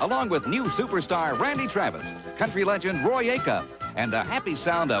co-host, along with new superstar Randy Travis, country legend Roy Acuff, and the happy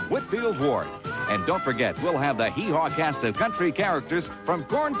sound of Whitfield's Ward. And don't forget, we'll have the Hee Haw cast of country characters from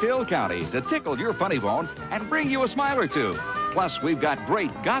Cornfield County to tickle your funny bone and bring you a smile or two. Plus, we've got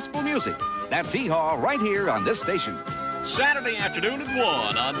great gospel music. That's Hee Haw right here on this station. Saturday afternoon at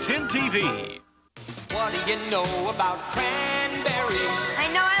 1 on 10 TV. What do you know about cranberries?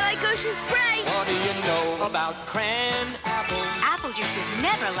 I know I like ocean spray. What do you know about cran apples? Apple juice was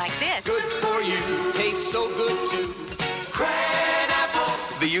never like this. Good for you, tastes so good too. Cran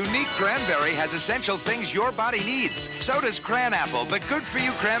apple. The unique cranberry has essential things your body needs. So does Cran Apple, the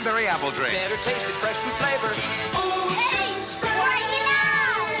good-for-you cranberry apple drink. Better taste it, fresh fruit flavor. Ocean spray.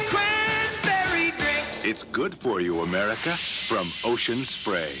 Cranberry drinks. It's good for you, America, from Ocean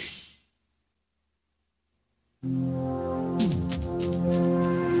Spray.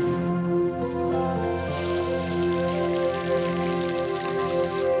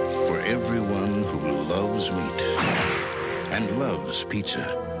 For everyone who loves meat and loves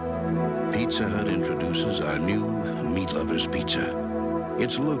pizza, Pizza Hut introduces our new Meat Lovers Pizza.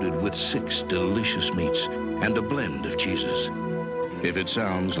 It's loaded with 6 delicious meats and a blend of cheeses. If it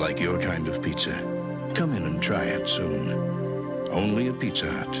sounds like your kind of pizza, come in and try it soon. Only at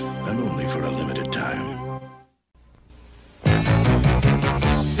Pizza Hut, and only for a limited time.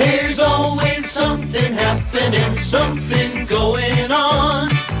 There's always something happening, something going on.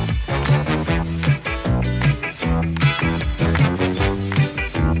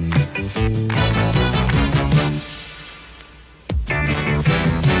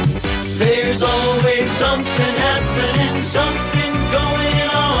 There's always something happening, something going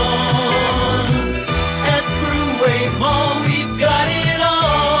on. At Thruway Mall, we've got it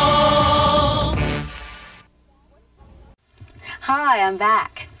all. Hi, I'm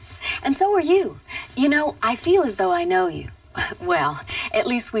back. And so are you. You know, I feel as though I know you. Well, at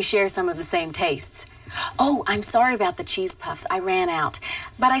least we share some of the same tastes. Oh, I'm sorry about the cheese puffs. I ran out.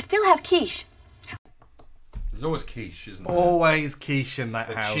 But I still have quiche. There's always quiche, isn't there? Always quiche in that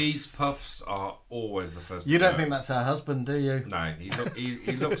the house. Cheese puffs are always the first. You to don't go. think that's her husband, do you? No, he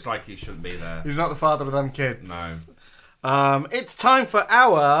looks like he shouldn't be there. He's not the father of them kids. No. It's time for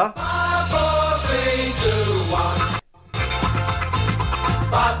our... 5, 4, 3, 2, 1.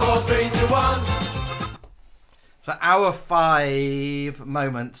 5, 4, 3, 2, 1. So our 5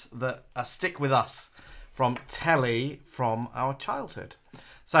 moments that stick with us from telly from our childhood.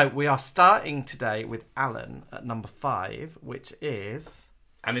 So we are starting today with Alan at number 5, which is...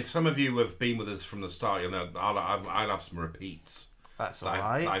 And if some of you have been with us from the start, you'll know I'll have some repeats. That's that all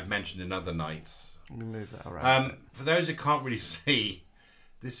right. I've mentioned in other nights. Let me move that around. For those who can't really see,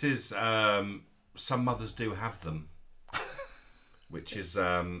 this is Some Mothers Do Have Them, which is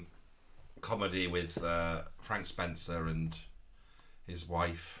comedy with Frank Spencer and his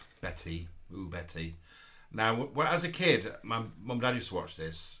wife, Betty. Ooh, Betty. Now, as a kid, my mum and dad used to watch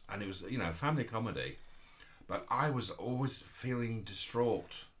this, and it was, family comedy. But I was always feeling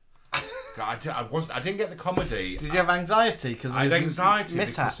distraught. I didn't get the comedy. Did you have anxiety? I had anxiety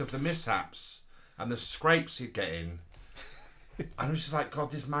mishaps? because of the mishaps and the scrapes he'd get in. And I was just like,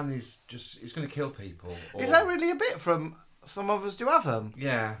 God, this man he's going to kill people. Is that really a bit from Some of Us Do Have Them?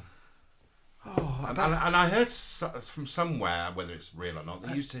 Yeah. Oh, and I heard from somewhere, whether it's real or not, that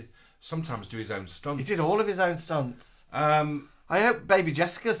he used to sometimes do his own stunts. He did all of his own stunts. I hope Baby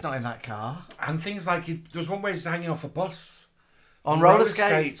Jessica's not in that car. And things like, there was one where he's hanging off a bus. On roller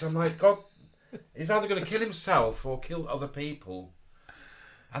skates. I'm like, God, he's either going to kill himself or kill other people.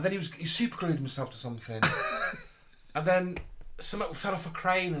 And then he superglued himself to something. And then something fell off a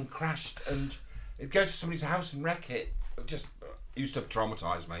crane and crashed, and he'd go to somebody's house and wreck it. It used to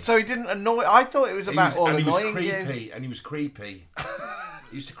traumatise me. So he didn't annoy... I thought it was about annoying you. He was creepy, and he was creepy.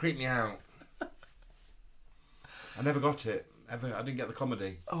 He used to creep me out. I never got it. I didn't get the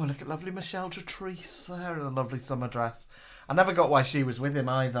comedy. Oh, look at lovely Michelle Treese there in a lovely summer dress. I never got why she was with him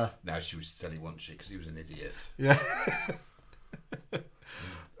either. No, she was silly, wasn't she? Because he was an idiot. Yeah.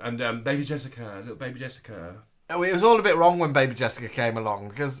 And Baby Jessica, little Baby Jessica. Oh, it was all a bit wrong when Baby Jessica came along,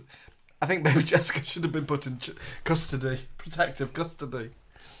 because I think Baby Jessica should have been put in custody, protective custody.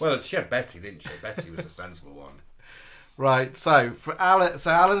 Well, she had Betty, didn't she? Betty was a sensible one. Right, so for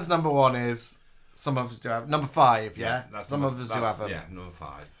Alan's number 1 is Some of Us Do Have... Number 5, yeah? Some of Us Do Have Them. Yeah, number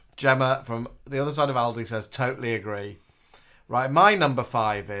 5. Gemma from the other side of Aldi says, totally agree. Right, my number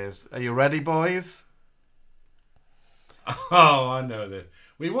 5 is... Are you ready, boys? Oh, I know that.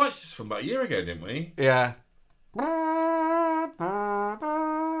 We watched this from about a year ago, didn't we? Yeah.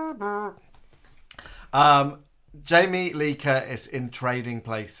 Jamie Lee Curtis in Trading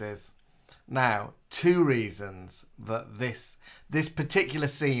Places. Now, 2 reasons that this particular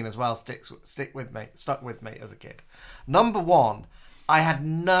scene as well stuck with me as a kid. Number 1, I had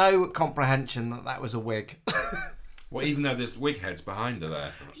no comprehension that was a wig. Well, even though there's wig heads behind her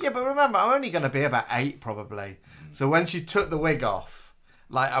there. Yeah, but remember, I'm only going to be about 8 probably. So when she took the wig off,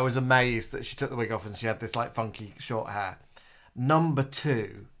 Like, I was amazed that she took the wig off and she had this, like, funky short hair. Number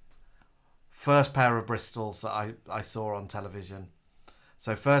 2, first pair of Bristols that I saw on television.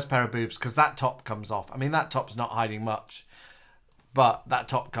 So first pair of boobs, because that top comes off. I mean, that top's not hiding much, but that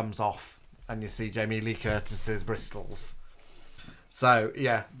top comes off and you see Jamie Lee Curtis's Bristols. So,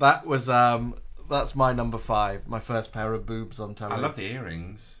 yeah, that was, that's my number 5, my first pair of boobs on television. I love the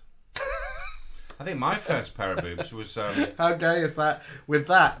earrings. I think my first pair of boobs was... How gay is that? With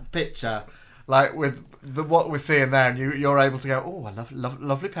that picture, like with what we're seeing there, and you're able to go, oh, I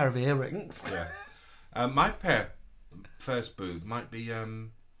lovely pair of earrings. Yeah. My first boob might be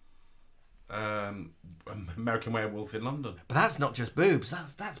American Werewolf in London. But that's not just boobs,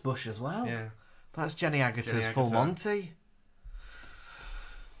 that's Bush as well. Yeah. That's Jenny Agutter's Full Monty.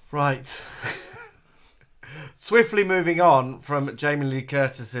 Right. Swiftly moving on from Jamie Lee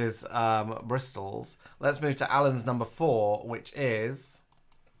Curtis's Bristols, let's move to Alan's number 4, which is...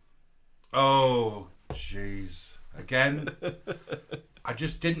 Oh, jeez. Again, I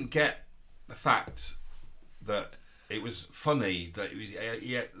just didn't get the fact that it was funny that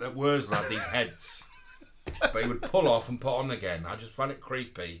that Wurzel had these heads, but he would pull off and put on again. I just found it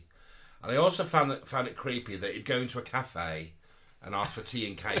creepy. And I also found it creepy that he'd go into a cafe and ask for tea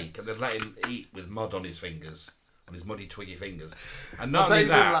and cake, and they'd let him eat with mud on his fingers, on his muddy, twiggy fingers. And not only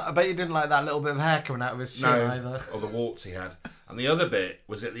that... I bet you didn't like that little bit of hair coming out of his chin either. Or the warts he had. And the other bit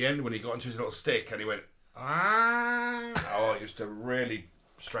was at the end when he got into his little stick and he went, ah. Oh, it used to really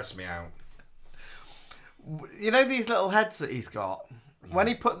stress me out. You know these little heads that he's got? When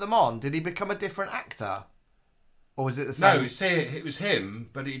he put them on, did he become a different actor? Or was it the same? No, it was him,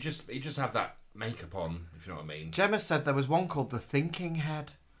 but he just had that makeup on, if you know what I mean. Gemma said there was one called the Thinking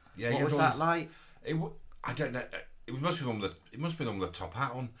Head. Yeah, what was that like? I don't know. It must be the one with the top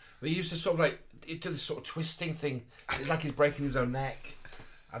hat on. But he used to sort of like he'd do this sort of twisting thing. It's like he's breaking his own neck,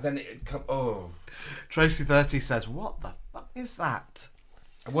 and then it'd come. Oh, Tracy30 says, "What the fuck is that?"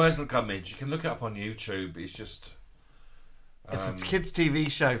 A Wurzel Gummidge. You can look it up on YouTube. It's just. It's a kids' TV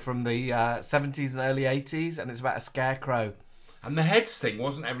show from the 70s and early 80s, and it's about a scarecrow. And the heads thing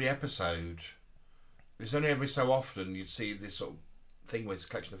wasn't every episode. It was only every so often you'd see this sort of thing with this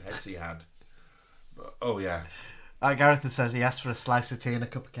collection of heads he had. But, oh, yeah. Gareth says he asked for a slice of tea and a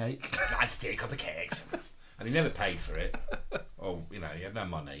cup of cake. Slice of tea and a cup of cake. And he never paid for it. Oh, you know, he had no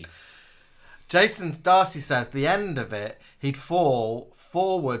money. Jason Darcy says the end of it, he'd fall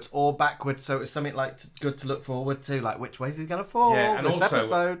forwards or backwards, so it was something like good to look forward to, like which way is he going to fall? Yeah, and this also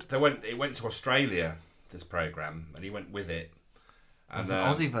episode. It went to Australia, this programme, and he went with it. And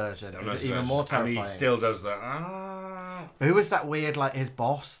an Aussie version. Is it even more terrifying? And he still does that. Who is that weird, like his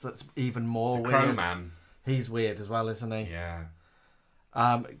boss? That's even more the weird. Crow Man. He's weird as well, isn't he? Yeah.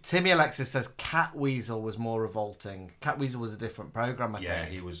 Timmy Alexis says Cat Weasel was more revolting. Cat Weasel was a different programme, I think. Yeah,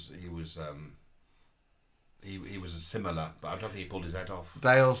 he was similar, but I don't think he pulled his head off.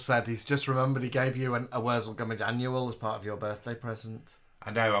 Dale said he's just remembered he gave you a Wurzel Gummidge annual as part of your birthday present.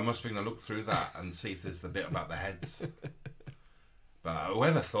 I know. I must be going to look through that and see if there's the bit about the heads. But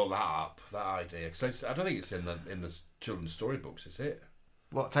whoever thought that up, that idea? Because I don't think it's in the children's storybooks, is it?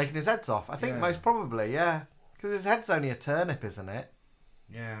 What, taking his heads off? I think most probably, yeah. Because his head's only a turnip, isn't it?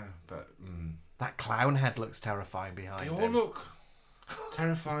 Yeah, but that clown head looks terrifying behind him. They all look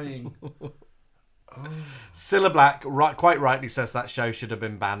terrifying. Oh. Cilla Black quite rightly says that show should have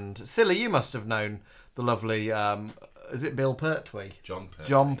been banned. Cilla, you must have known the lovely, is it Bill Pertwee?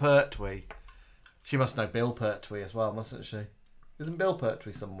 John Pertwee. She must know Bill Pertwee as well, mustn't she? Isn't Bill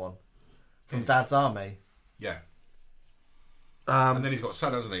Pertwee someone? From Dad's Army? Yeah. And then he's got a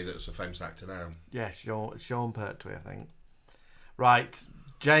son, hasn't he, that's a famous actor now. Yeah, Sean Pertwee, I think. Right,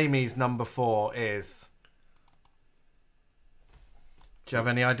 Jamie's number 4 is... Do you have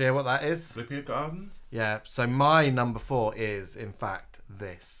any idea what that is? Flipping a garden? Yeah, so my number 4 is, in fact,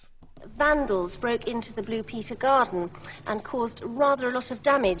 this. Vandals broke into the Blue Peter garden and caused rather a lot of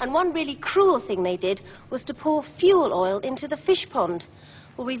damage. And one really cruel thing they did was to pour fuel oil into the fish pond.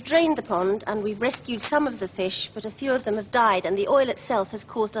 Well, we've drained the pond and we've rescued some of the fish, but a few of them have died, and the oil itself has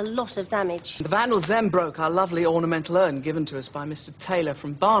caused a lot of damage. The vandals then broke our lovely ornamental urn given to us by Mr. Taylor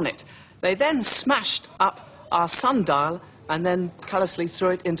from Barnet. They then smashed up our sundial and then callously threw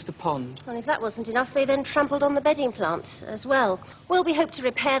it into the pond. And if that wasn't enough, they then trampled on the bedding plants as well. Well, we hope to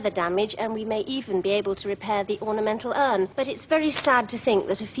repair the damage, and we may even be able to repair the ornamental urn. But it's very sad to think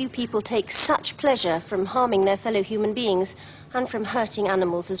that a few people take such pleasure from harming their fellow human beings and from hurting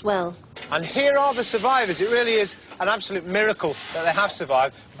animals as well. And here are the survivors. It really is an absolute miracle that they have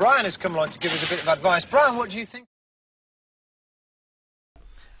survived. Brian has come along to give us a bit of advice. Brian, what do you think?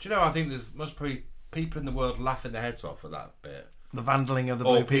 Do you know, I think must be people in the world laughing their heads off at that bit. The vandaling of the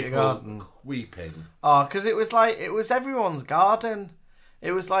Blue Peter Garden. Weeping. Oh, because it was everyone's garden.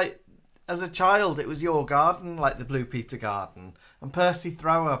 It was like, as a child, it was your garden, like the Blue Peter Garden. And Percy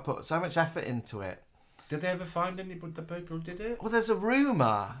Thrower put so much effort into it. Did they ever find any the people who did it? Well, there's a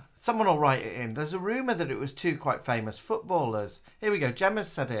rumour. Someone will write it in. There's a rumour that it was two quite famous footballers. Here we go. Gemma's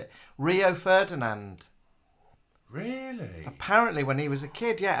said it. Rio Ferdinand. Really? Apparently, when he was a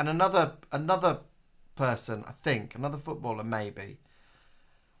kid, yeah. And another person, I think, another footballer, maybe.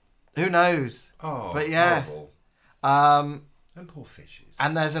 Who knows? Oh, but yeah. Horrible. And poor fishes.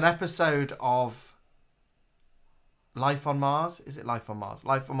 And there's an episode of Life on Mars. Is it Life on Mars?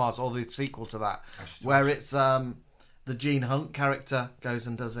 Life on Mars, or the sequel to that, where it's the Gene Hunt character goes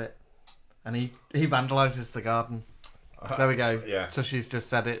and does it, and he vandalises the garden. There we go. Yeah. So she's just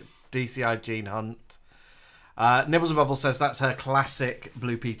said it. DCI Gene Hunt. Nibbles and Bubbles says that's her classic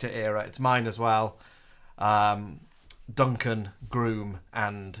Blue Peter era. It's mine as well. Duncan, Groom,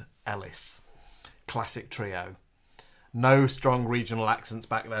 and Ellis. Classic trio. No strong regional accents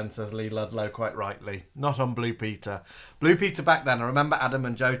back then, says Lee Ludlow quite rightly. Not on Blue Peter. Blue Peter back then, I remember Adam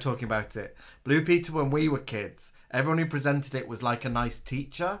and Joe talking about it. Blue Peter when we were kids, everyone who presented it was like a nice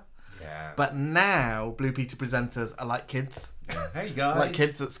teacher. Yeah. But now, Blue Peter presenters are like kids. Yeah. Hey, guys. Like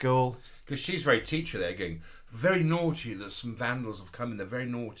kids at school. Because she's very teacher there, going, very naughty, there's some vandals have come in, they're very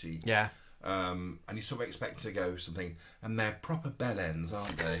naughty. Yeah. And you sort of expect to go something, and they're proper bell ends,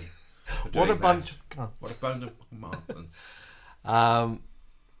 aren't they? What a bunch of What a bunch of Martin.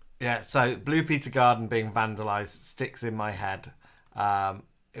 Yeah, so Blue Peter Garden being vandalised sticks in my head.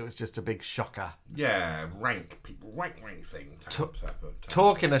 It was just a big shocker. Yeah, rank thing.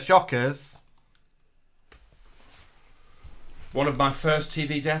 Talking of shockers. One of my first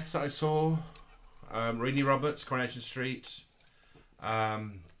TV deaths that I saw, Renee Roberts, Coronation Street,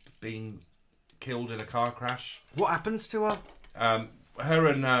 being killed in a car crash. What happens to her? Her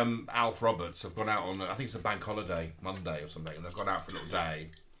and Alf Roberts have gone out on, I think it's a bank holiday, Monday or something, and they've gone out for a little day.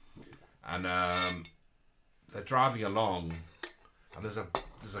 And they're driving along, and there's a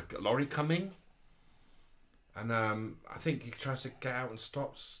lorry coming. And I think he tries to get out and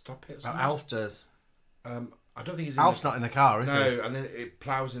stop it. Alf does. I don't think he's Alf's not in the car, is he? No, and then it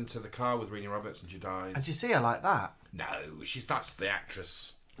plows into the car with Renee Roberts and she dies. And do you see her like that? No, that's the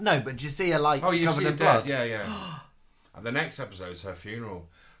actress. No, but do you see her like you covered see in her blood? dead. Yeah. And the next episode's her funeral.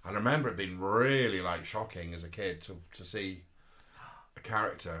 And I remember it being really like shocking as a kid to see a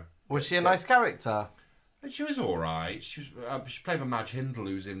character. Was she a nice character? And she was all right. She played by Madge Hindle,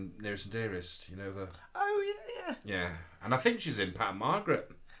 who's in Nearest and Dearest. You know the. Oh yeah. Yeah, and I think she's in Pat and Margaret.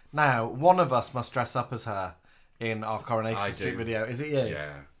 Now, one of us must dress up as her in our Coronation Street do. video. Is it you?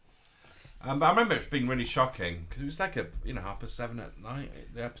 Yeah. But I remember it being really shocking because it was like 7:30 at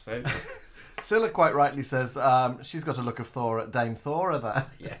night. The episode. Cilla quite rightly says she's got a look of Thor at Dame Thora there.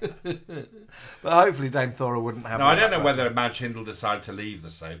 Yeah. But hopefully Dame Thora wouldn't have. No, I don't know whether Madge Hindle decided to leave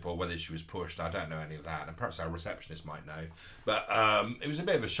the soap or whether she was pushed. I don't know any of that, and perhaps our receptionist might know. But it was a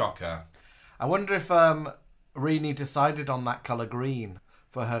bit of a shocker. I wonder if Renee decided on that colour green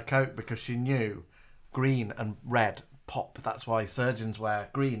for her coat because she knew green and red pop. That's why surgeons wear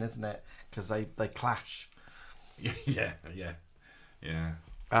green, isn't it? Because they clash. Yeah.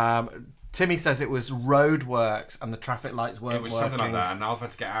 Timmy says it was roadworks and the traffic lights weren't It was working. something like that, and Alf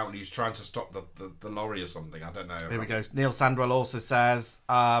had to get out and he was trying to stop the lorry or something. I don't know. Here we go. Neil Sandwell also says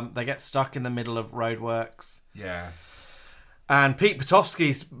they get stuck in the middle of roadworks. Yeah. And Pete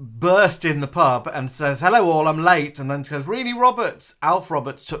Potofsky burst in the pub and says, "Hello all, I'm late." And then goes, "Renee Roberts. Alf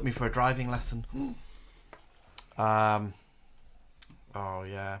Roberts took me for a driving lesson." Oh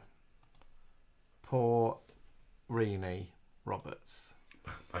yeah. Poor Renee Roberts.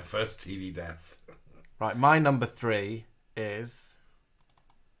 My first TV death. Right, my number 3 is...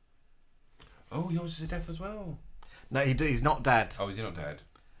 Oh, yours is a death as well. No, he's not dead. Oh, is he not dead?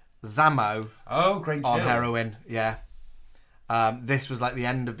 Zammo. Oh, Grange on Hill. heroin, yeah. This was like the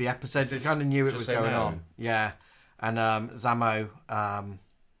end of the episode. They kind of knew it was going on. Yeah. And Zammo,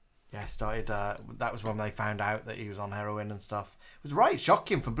 started... that was when they found out that he was on heroin and stuff. It was right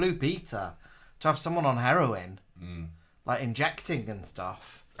shocking for Blue Peter to have someone on heroin. Like injecting and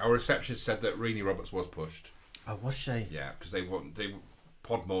stuff. Our receptionist said that Renee Roberts was pushed. Oh, was she? Yeah, because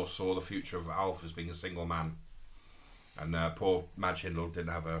Podmore saw the future of Alf as being a single man, and poor Madge Hindle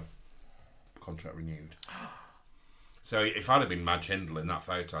didn't have a contract renewed. So if I'd have been Madge Hindle in that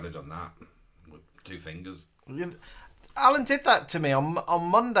photo, I'd have done that with 2 fingers. Alan did that to me on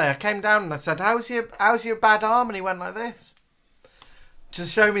Monday. I came down and I said, "How's your bad arm?" And he went like this.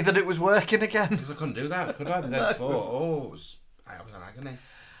 Just show me that it was working again. Because I couldn't do that, could I? The day before. Oh, I was in agony.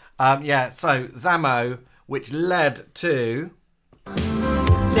 So Zammo, which led to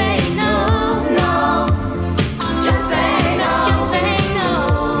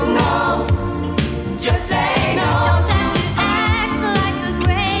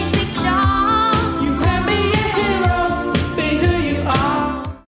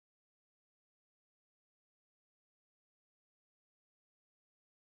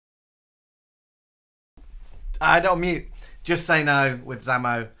don't mute. Just Say No with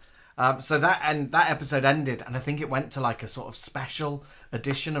Zamo. So that episode ended, and I think it went to like a sort of special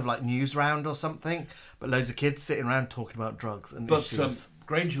edition of like News Round or something. But loads of kids sitting around talking about drugs and issues.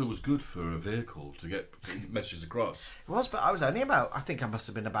 Grange Hill was good for a vehicle to get messages across. It was, but I was only about. I think I must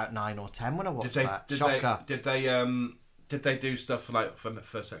have been about 9 or 10 when I watched that. Shocker. Did they do stuff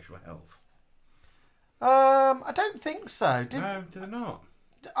for sexual health? I don't think so. No, did they not?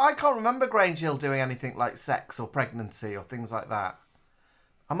 I can't remember Grange Hill doing anything like sex or pregnancy or things like that.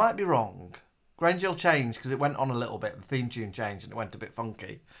 I might be wrong. Grange Hill changed because it went on a little bit. The theme tune changed and it went a bit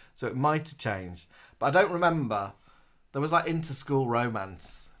funky. So it might have changed. But I don't remember. There was like inter-school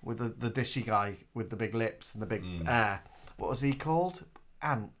romance with the dishy guy with the big lips and the big hair. What was he called?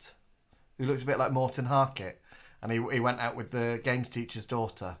 Ant. Who looked a bit like Morton Harkett. And he went out with the games teacher's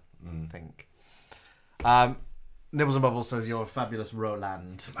daughter, I think. Nibbles and Bubbles says you're a fabulous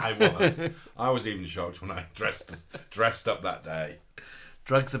Roland. I was even shocked when I dressed up that day.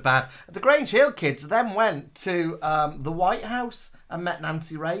 Drugs are bad. The Grange Hill kids then went to the White House and met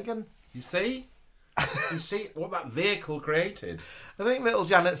Nancy Reagan. You see? You see what that vehicle created? I think little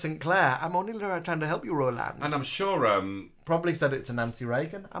Janet Sinclair, I'm only trying to help you, Roland. And I'm sure... probably said it to Nancy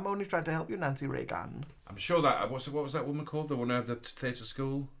Reagan. I'm only trying to help you, Nancy Reagan. I'm sure that... What was that woman called? The one who had the theatre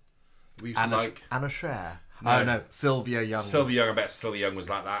school? Anna Scher. No. Oh, no. Sylvia Young. Sylvia Young. I bet Sylvia Young was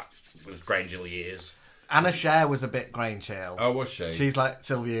like that with Grange Hill years. Anna Scher was a bit Grange Hill. Oh, was she? She's like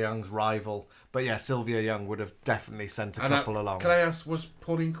Sylvia Young's rival. But yeah, Sylvia Young would have definitely sent a couple along. Can I ask, was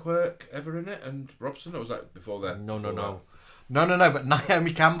Pauline Quirk ever in it and Robson, or was that before that? No, but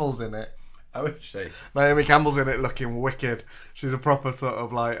Naomi Campbell's in it. Oh, is she? Naomi Campbell's in it looking wicked. She's a proper sort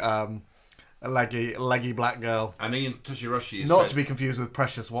of like a leggy black girl. And Ian Tushiroshi Not to be confused with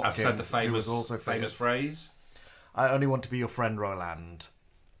Precious Watkins. I've said the famous, who was also famous phrase. I only want to be your friend, Roland.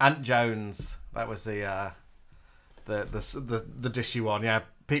 Ant Jones. That was the dishy one. Yeah,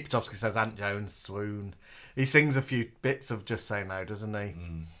 Pete Potofsky says Ant Jones, swoon. He sings a few bits of Just Say No, doesn't he?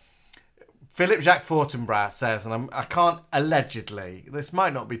 Philip Jacques Fortinbras says, and I can't allegedly, this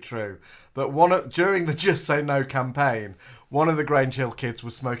might not be true, that during the Just Say No campaign, one of the Grange Hill kids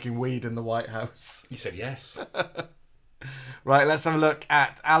was smoking weed in the White House. You said yes. Right, let's have a look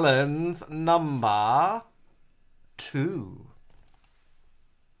at Alan's number 2.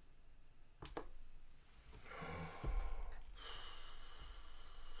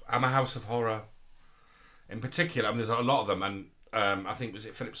 I'm a House of Horror. In particular, I mean, there's a lot of them, and I think, was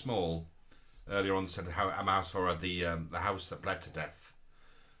it Philip Small earlier on said how I'm a House of Horror, the house that bled to death,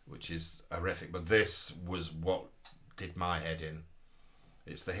 which is horrific. But this was what did my head in.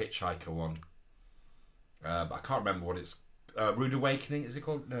 It's the Hitchhiker one. But I can't remember what it's. Rude Awakening, is it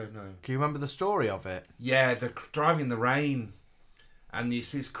called? No. Can you remember the story of it? Yeah, they're driving in the rain, and you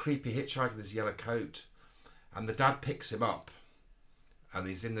see this creepy hitchhiker with his yellow coat, and the dad picks him up, and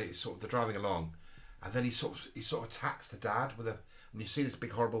he's in the they're driving along, and then he sort of attacks the dad and you see this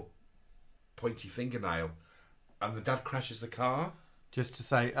big horrible pointy fingernail, and the dad crashes the car. Just to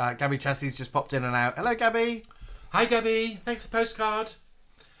say, Gabby Chessie's just popped in and out. Hello, Gabby. Hi, Gabby. Thanks for the postcard.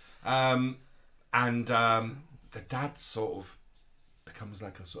 The dad sort of becomes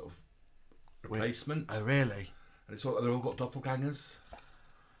like a sort of replacement. Oh, really? And they're all got doppelgangers,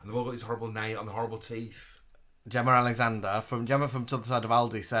 and they've all got these horrible nails and the horrible teeth. Gemma Alexander from To the Other Side of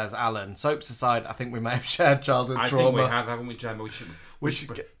Aldi says, Alan, soaps aside, I think we may have shared childhood trauma. I think we have, haven't we, Gemma? We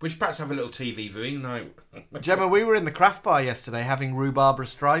should perhaps have a little TV viewing night. Gemma, we were in the craft bar yesterday having rhubarb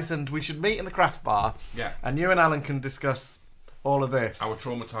Streisand. We should meet in the craft bar. Yeah. And you and Alan can discuss all of this. Our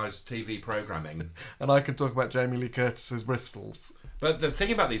traumatised TV programming. And I can talk about Jamie Lee Curtis's Bristols. But the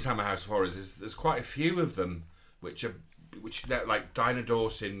thing about these Hammer House of Horrors is there's quite a few of them which like Dinah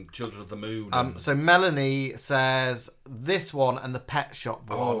Dawson, Children of the Moon. So Melanie says this one and the Pet Shop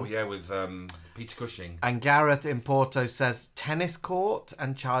one. Oh yeah, with Peter Cushing. And Gareth in Porto says Tennis Court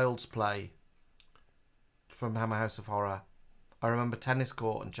and Child's Play from Hammer House of Horror. I remember Tennis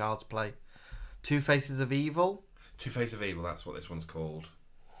Court and Child's Play. Two Faces of Evil. Two Faces of Evil. That's what this one's called.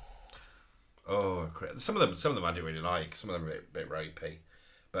 Oh, some of them I do really like. Some of them are a bit rapey.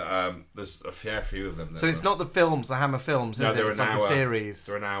 But there's a fair few of them. So it's not the films, the Hammer films, is it? It's like a series.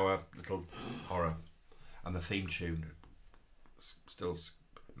 They're an hour little horror. And the theme tune still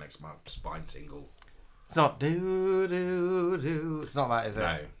makes my spine tingle. It's not do. It's not that, is it?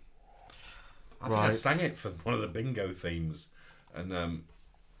 No. I think I sang it for one of the bingo themes. And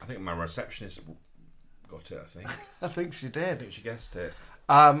I think my receptionist got it, I think. I think she did. I think she guessed it.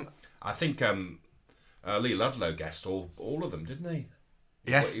 I think Lee Ludlow guessed all of them, didn't he?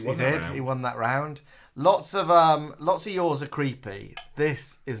 Yes, he did. He won that round. Lots of yours are creepy.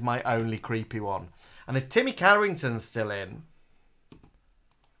 This is my only creepy one. And if Timmy Carrington's still in,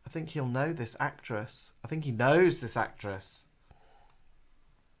 I think he'll know this actress. I think he knows this actress.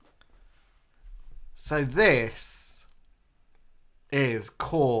 So this is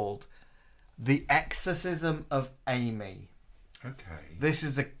called The Exorcism of Amy. Okay. This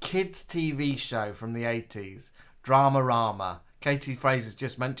is a kids' TV show from the 80s. Dramarama. Katie Fraser's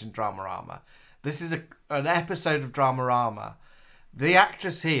just mentioned Dramarama. This is an episode of Dramarama. The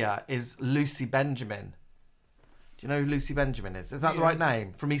actress here is Lucy Benjamin. Do you know who Lucy Benjamin is? Is that the right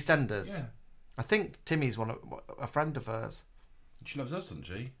name? From EastEnders? Yeah. I think Timmy's a friend of hers. She loves us, doesn't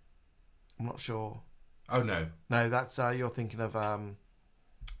she? I'm not sure. Oh, no. No, that's you're thinking of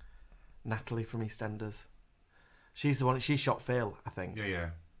Natalie from EastEnders. She's the one. She shot Phil, I think.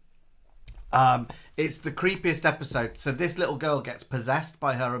 Yeah. It's the creepiest episode. So this little girl gets possessed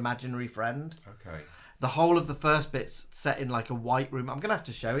by her imaginary friend. Okay. The whole of the first bit's set in like a white room. I'm going to have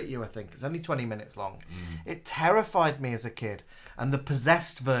to show it you, I think. It's only 20 minutes long. It terrified me as a kid. And the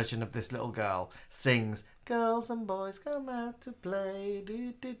possessed version of this little girl sings, "Girls and boys come out to play,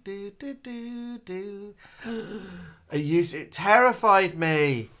 do do do do do do." It terrified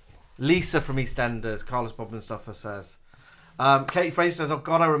me. Lisa from EastEnders, Carlos Bobenstoffer says. Katie Fraser says, "Oh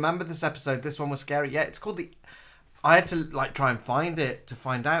God, I remember this episode. This one was scary." Yeah, it's called the. I had to try and find it to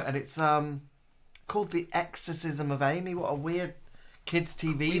find out, and it's called The Exorcism of Amy. What a weird kids'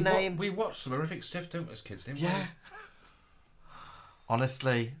 TV name. We watched some horrific stuff, didn't we, as kids, didn't we? Yeah.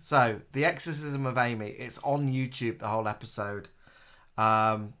 Honestly, so The Exorcism of Amy. It's on YouTube. The whole episode.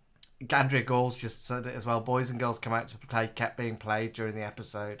 Andrea Gauls just said it as well. Boys and girls come out to play kept being played during the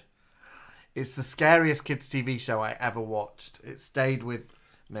episode. It's the scariest kids' TV show I ever watched. It stayed with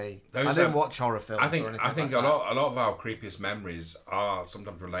me. I didn't watch horror films. I think like a lot of our creepiest memories are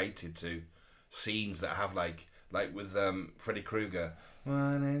sometimes related to scenes that have like with Freddy Krueger.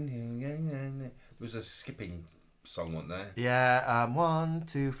 There was a skipping song, wasn't there? Yeah. 1,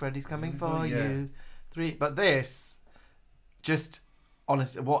 2, Freddy's coming for you. 3, but this, just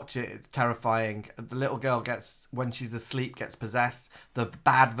honestly, watch it. It's terrifying. The little girl when she's asleep, gets possessed. The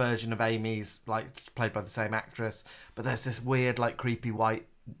bad version of Amy's it's played by the same actress, but there's this weird creepy white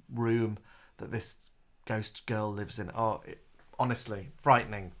room that this ghost girl lives in. Honestly,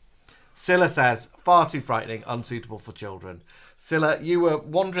 frightening. Cilla says, "Far too frightening, unsuitable for children." Cilla, you were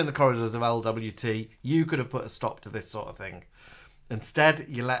wandering the corridors of LWT. You could have put a stop to this sort of thing. Instead,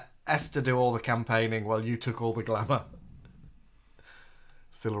 you let Esther do all the campaigning while you took all the glamour.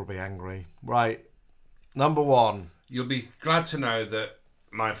 Cilla will be angry. Right, number 1. You'll be glad to know that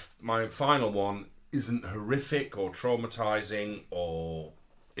my final one isn't horrific or traumatizing, or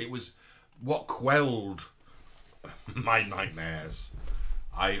it was what quelled my nightmares.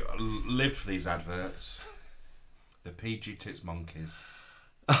 I lived for these adverts. The PG Tits Monkeys.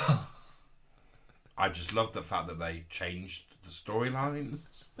 I just loved the fact that they changed the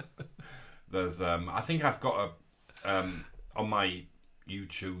storylines. There's, I think I've got on my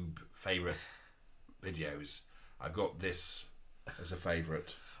YouTube favourite videos, I've got this as a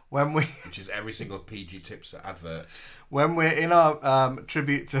favourite. Which is every single PG Tips advert. When we're in our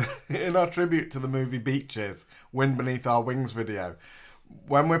tribute to the movie Beaches, Wind Beneath Our Wings video,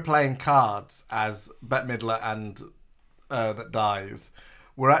 when we're playing cards as Bette Midler and that dies,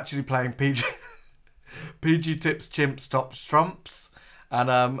 we're actually playing PG Tips Chimp Stops Trumps, and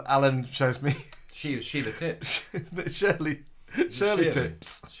Alan shows me Sheila Tips. Shirley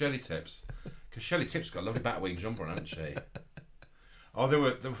Tips. Shirley Tips. Because Shirley Tips got a lovely batwing jumper on, hasn't she? Oh, they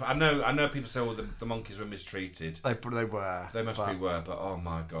were. I know. People say, "Oh, the monkeys were mistreated." They were. They must be were, but oh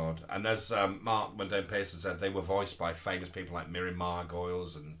my god! And as Mark Mundane Pearson said, they were voiced by famous people like Miriam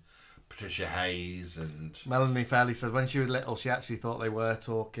Margolyes and Patricia Hayes and Melanie Fairley said when she was little, she actually thought they were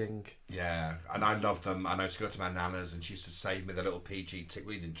talking. Yeah, and I loved them. And I used to go to my nana's, and she used to save me the little PG tip.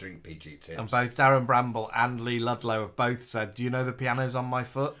 We didn't drink PG tips. And both Darren Bramble and Lee Ludlow have both said, "Do you know the piano's on my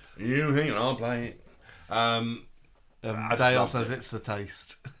foot?" You hang on, I'll play it. Dale says it's the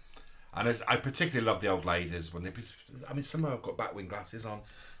taste. And I particularly love the old ladies when they. I mean, some have got batwing glasses on.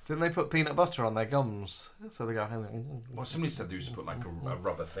 Didn't they put peanut butter on their gums? So they go. Well, somebody said they used to put like a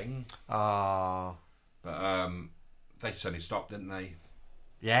rubber thing. Ah. But they certainly stopped, didn't they?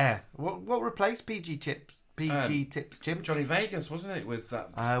 Yeah. What replaced PG Tips Chimps? Johnny Vegas, wasn't it? With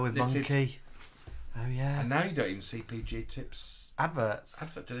that. With knitted... Monkey. Oh yeah. And now you don't even see PG Tips adverts.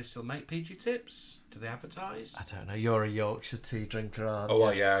 Do they still make PG Tips? Do they advertise? I don't know. You're a Yorkshire tea drinker, aren't you? Oh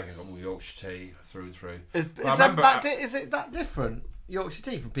well, yeah, I got Yorkshire tea through and through. Is it that different? Yorkshire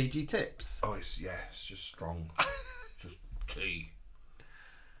tea from PG Tips? Oh, it's just strong. It's just tea.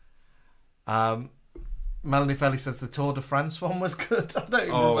 Melanie Fairley says the Tour de France one was good. I don't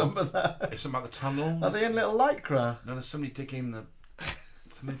even remember that. It's something about the tunnel. Are they in little lycra? No, there's somebody digging the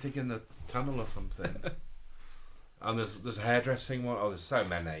tunnel or something. And there's a hairdressing one. Oh, there's so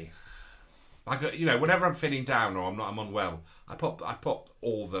many. Whenever I'm feeling down or I'm unwell, I pop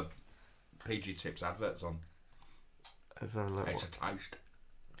all the PG Tips adverts on. Let's have a look. It's a taste.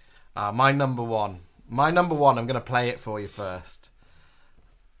 My number one. I'm going to play it for you first.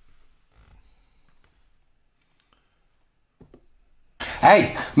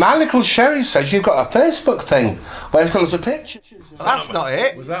 Hey, my little Sherry says you've got a Facebook thing where it's got lots of pictures. Well, that's not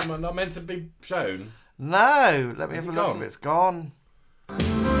it. Was that not meant to be shown? No. Let me have a look if it's gone.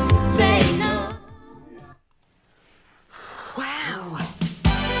 Say no. Wow.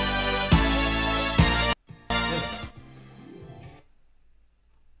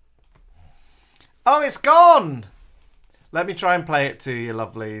 Oh, it's gone. Let me try and play it to you,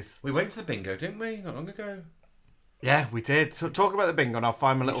 lovelies. We went to the bingo, didn't we? Not long ago. Yeah, we did. So talk about the bingo and I'll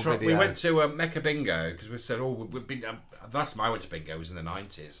find my little video. We went to Mecca Bingo because we said, we've been. The last time I went to bingo was in the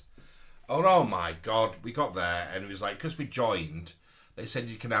 90s. Oh my God. We got there and it was like, because we joined, they said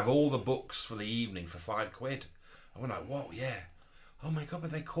you can have all the books for the evening for £5. I went like, whoa, yeah. Oh my God, but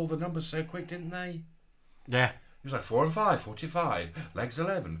they called the numbers so quick, didn't they? Yeah. It was like 4 and 5, 45, legs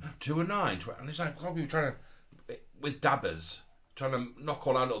 11, 2 and 9. And it's like, God, we were trying to, with dabbers, trying to knock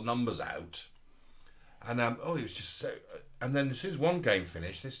all our little numbers out. And it was just so. And then as soon as one game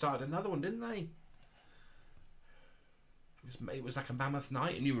finished, they started another one, didn't they? It was like a mammoth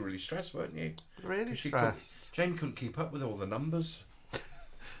night, and you were really stressed, weren't you? Really stressed. Jane couldn't keep up with all the numbers.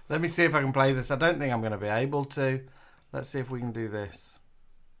 Let me see if I can play this. I don't think I'm going to be able to. Let's see if we can do this.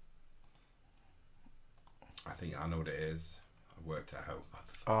 I think I know what it is. I worked it out.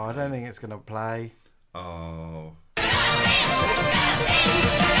 Oh, I don't think it's going to play. Oh.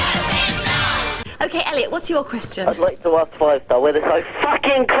 Okay, Elliot, what's your question? I'd like to ask 5-star where they're so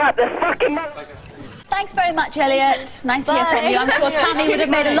fucking crap. They're fucking. Thanks very much, Elliot. Nice to hear from you. I'm sure Tammy would have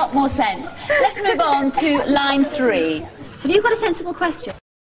made a lot more sense. Let's move on to line 3. Have you got a sensible question?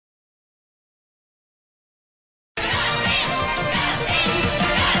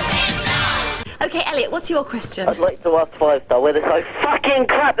 Okay, Elliot, what's your question? I'd like to ask 5-star where they're so fucking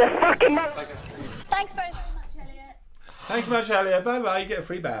crap. They're fucking. Thanks very much, Elliot. Thanks much, Elliot. Bye-bye. You get a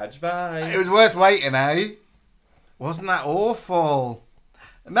free badge. Bye. It was worth waiting, eh? Wasn't that awful?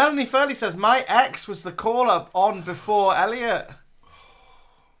 Melanie Furley says, my ex was the call-up on before Elliot.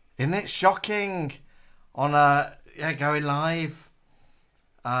 Isn't it shocking? On going live.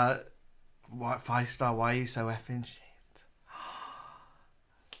 What 5-star? Why are you so effing shit?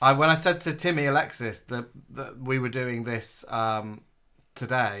 When I said to Timmy Alexis that we were doing this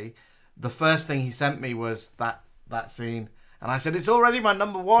today, the first thing he sent me was that scene. And I said, it's already my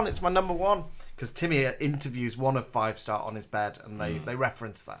number one. It's my number one. Because Timmy interviews one of 5-star on his bed, and they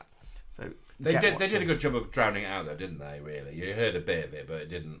reference that. So They did a good job of drowning it out, though, didn't they, really? You heard a bit of it, but it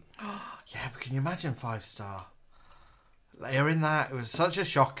didn't. Yeah, but can you imagine 5-star? Hearing that, it was such a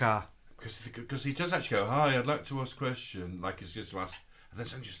shocker. Because he does actually go, hi, I'd like to ask a question. Like, it's just to ask. And then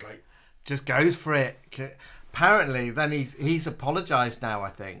someone just like... Just goes for it. Apparently, then he's apologised now, I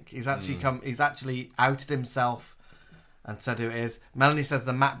think. He's actually he's actually outed himself and said who it is. Melanie says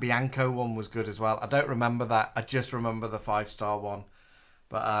the Matt Bianco one was good as well. I don't remember that. I just remember the 5-star one.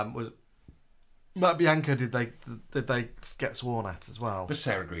 But was Matt Bianco, did they get sworn at as well? But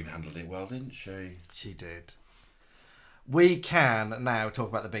Sarah Green handled it well, didn't she? She did. We can now talk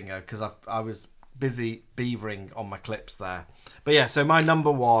about the bingo because I was busy beavering on my clips there. But yeah, so my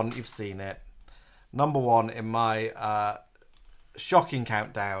number one, you've seen it. Number one in my shocking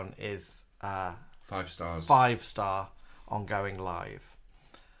countdown is 5 stars. 5-star on Going Live.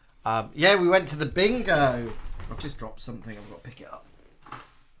 Yeah, we went to the bingo. I've just dropped something. I've got to pick it up.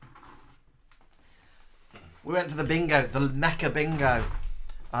 We went to the bingo, the Mecca bingo.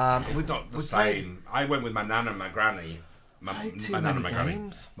 It's not the same. I went with my nana and my granny. My nana and my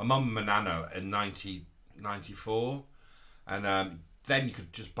granny. My mum and my nana in 1994. And then you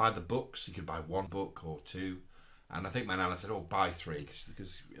could just buy the books. You could buy 1 book or 2. And I think my nana said, oh, buy 3.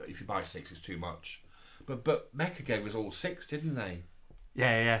 Because if you buy 6, it's too much. But Mecca gave us all 6, didn't they?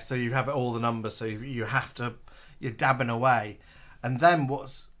 Yeah. So you have all the numbers. So you have to... You're dabbing away. And then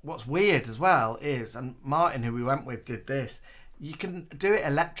what's weird as well is... And Martin, who we went with, did this. You can do it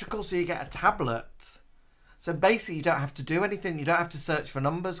electrical. So you get a tablet... So basically, you don't have to do anything. You don't have to search for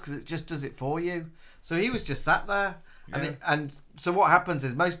numbers because it just does it for you. So he was just sat there. Yeah. And so what happens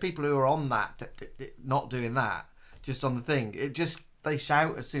is most people who are on that, not doing that, just on the thing, they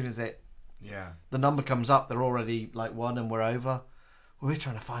shout as soon as the number comes up. They're already like 1 and we're over. we're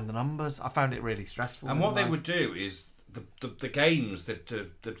trying to find the numbers. I found it really stressful. And what they would do is the games that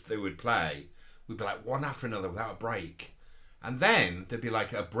they would play would be like one after another without a break. And then there'd be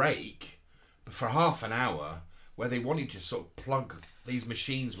like a break for half an hour where they wanted to sort of plug these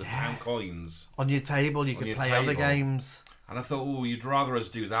machines with pound coins. On your table, you could play other games. And I thought, oh, you'd rather us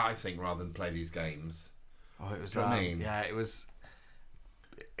do that, I think, rather than play these games. Oh, it was, what I mean? Yeah, it was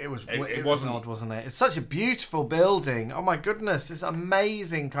wasn't odd, wasn't it? It's such a beautiful building. Oh my goodness, it's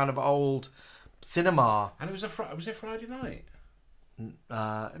amazing kind of old cinema. And it was was it Friday night?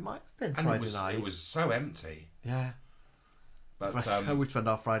 It might have been Friday night. It was so empty. Yeah. But That's how we spend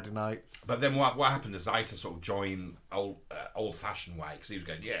our Friday nights. But then what happened is I had to sort of join old-fashioned way, because he was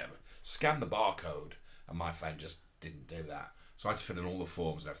going, yeah, scan the barcode, and my phone just didn't do that. So I had to fill in all the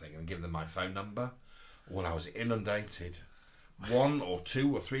forms and everything and give them my phone number. Well, I was inundated 1 or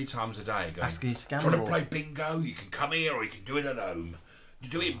 2 or 3 times a day going, asking you to trying to play bingo, you can come here or you can do it at home. You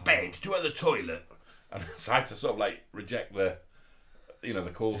do it in bed, do it at the toilet. And so I had to sort of like reject the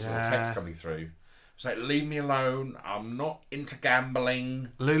calls or the text coming through. It's like, leave me alone, I'm not into gambling.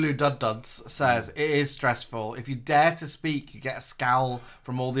 Lulu Dudduds says, it is stressful. If you dare to speak, you get a scowl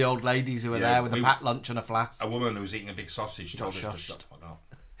from all the old ladies who are there with a packed lunch and a flask. A woman who was eating a big sausage told us to shut the fuck up.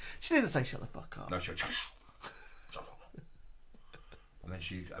 She didn't say shut the fuck up. No, she went, shut up.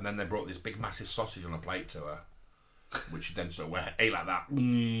 And then they brought this big massive sausage on a plate to her, which she then sort of ate like that.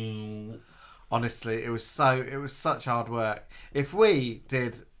 Honestly, it was such hard work. If we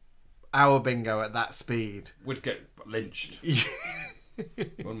did our bingo at that speed, we'd get lynched.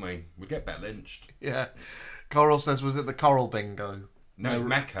 Wouldn't we? We'd get better lynched. Yeah. Coral says, was it the Coral bingo? No, it was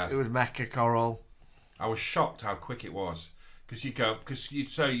Mecca. It was Mecca Coral. I was shocked how quick it was. Because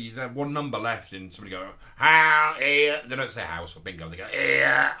you'd have one number left and somebody go, how, here. They don't say house or bingo, they go,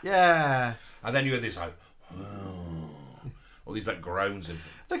 here. Yeah. And then you hear this like, all these like groans. And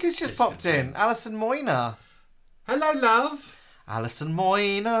look who's just popped in. Alison Moyner. Hello, love. Alison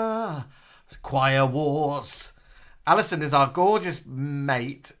Moyner. Choir Wars. Alison is our gorgeous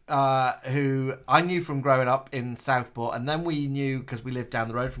mate who I knew from growing up in Southport, and then we knew because we lived down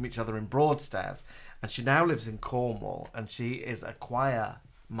the road from each other in Broadstairs, and she now lives in Cornwall, and she is a choir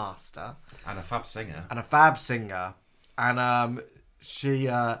master and a fab singer and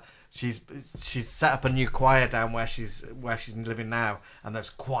she's set up a new choir down where she's living now, and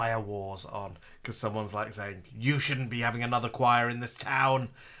there's Choir Wars on because someone's like saying, you shouldn't be having another choir in this town,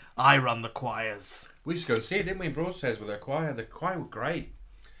 I run the choirs. We used to go and see it, didn't we, in Broadstairs with their choir. The choir were great.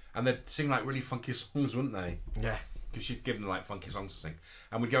 And they'd sing like really funky songs, wouldn't they? Yeah. Because she'd give them like funky songs to sing.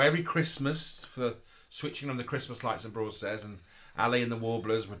 And we'd go every Christmas for the switching on the Christmas lights in Broadstairs, and Ali and the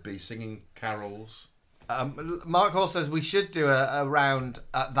Warblers would be singing carols. Mark Hall says we should do a round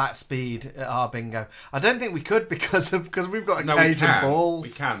at that speed at our bingo. I don't think we could because we've got a cage and balls.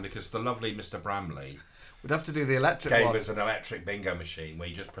 We can, because the lovely Mr. Bramley would have to do the electric gave one. us an electric bingo machine where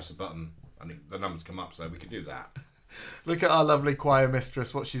you just press a button and the numbers come up, so we could do that. Look at our lovely choir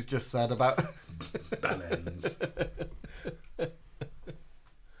mistress, what she's just said about bellends.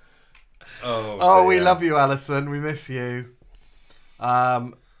 Oh, we love you, Alison. We miss you.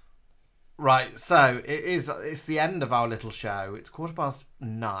 Right, so it's the end of our little show. It's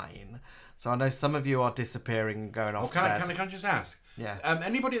 9:15. So I know some of you are disappearing and going off. Can I just ask? Yeah.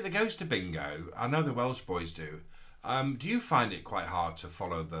 Anybody that goes to bingo, I know the Welsh boys do. Do you find it quite hard to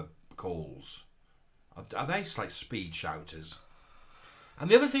follow the calls? Are they like speed shouters? And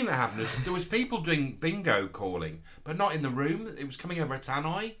the other thing that happened is there was people doing bingo calling, but not in the room. It was coming over a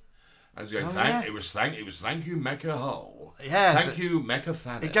tannoy. I was going, it was thank you, Mecca Hull. Yeah. Thank you, Mecca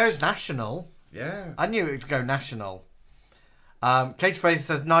Thanet. It goes national. Yeah. I knew it would go national. Kate Fraser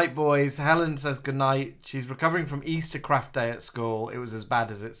says, night, boys. Helen says, good night. She's recovering from Easter craft day at school. It was as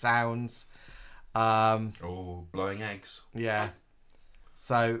bad as it sounds. Blowing eggs. Yeah.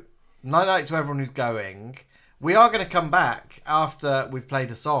 So, night to everyone who's going. We are going to come back after we've played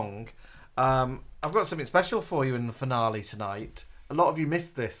a song. I've got something special for you in the finale tonight. A lot of you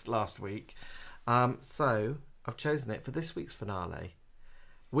missed this last week. So, I've chosen it for this week's finale.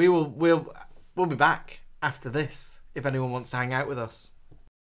 We'll be back after this, if anyone wants to hang out with us.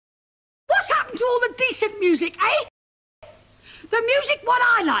 What's happened to all the decent music, eh? The music what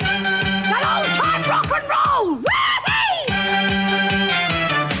I like. That old-time rock and roll. Woo-hee!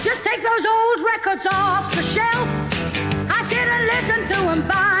 Just take those old records off the shelf. I sit and listen to them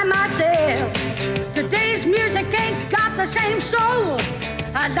by myself. Today's music ain't got the same soul.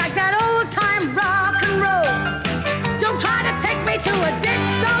 I like that old-time rock and roll. Don't try to take me to a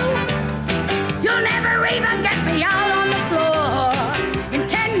disco. You'll never even get me out on the floor. In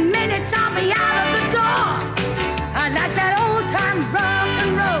 10 minutes I'll be out of the door. I like that old-time rock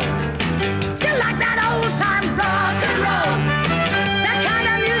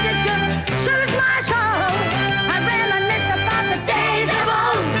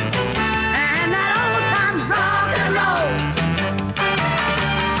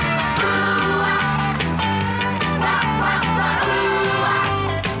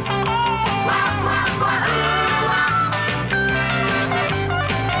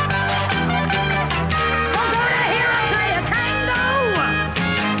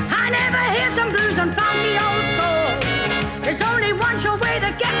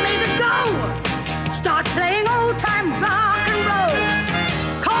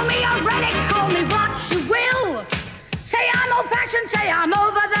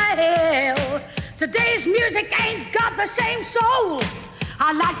got the same soul.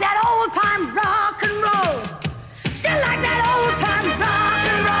 I like that old time rock and roll. Still like that old time rock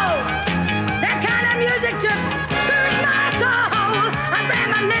and roll. That kind of music just soothes my soul. I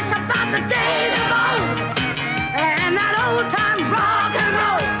reminisce about the days of old. And that old time rock and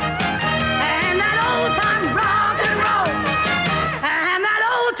roll. And that old time rock and roll. And that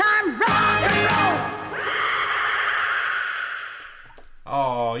old time rock and roll.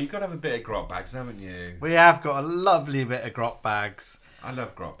 Oh, you've got to have a bit of grot bags, haven't you? We have got a lovely bit of grot bags. I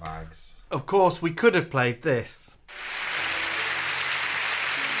love grot bags. Of course, we could have played this.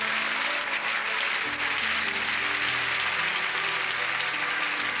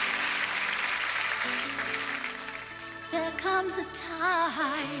 There comes a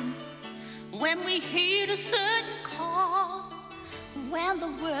time when we heed a certain call, when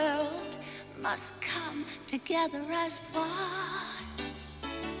the world must come together as one.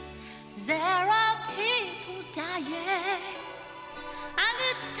 There are people dying, and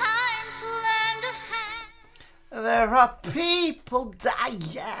it's time to lend a hand. There are people dying.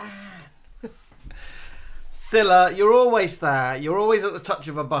 Cilla, you're always there. You're always at the touch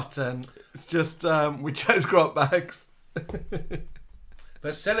of a button. It's just we chose grot bags.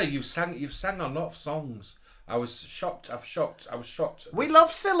 But Cilla, you've sang a lot of songs. I was shocked. I was shocked. We love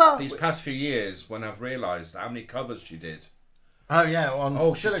Cilla. These past few years, when I've realised how many covers she did. Oh yeah, on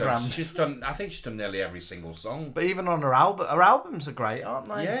Cillagrams. She's done. I think she's done nearly every single song. But even on her albums are great, aren't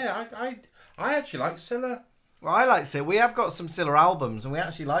they? Yeah, I actually like Cilla. Well, I like Cilla. We have got some Cilla albums, and we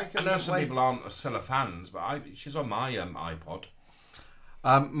actually like them. I know some people aren't Cilla fans, but she's on my iPod.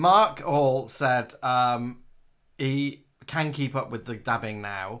 Mark Hall said he can keep up with the dabbing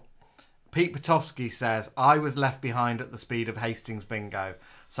now. Pete Potofsky says, I was left behind at the speed of Hastings bingo.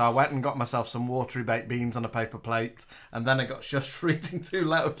 So I went and got myself some watery baked beans on a paper plate, and then I got shushed for eating too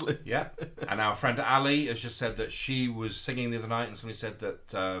loudly. Yeah. And our friend Ali has just said that she was singing the other night, and somebody said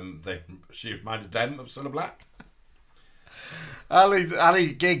that she reminded them of Cilla Black.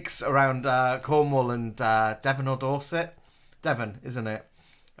 Ali gigs around Cornwall and Devon or Dorset. Devon, isn't it?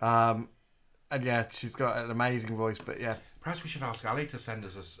 And yeah, she's got an amazing voice, but yeah. Perhaps we should ask Ali to send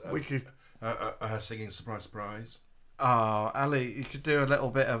us her singing surprise. Oh, Ali, you could do a little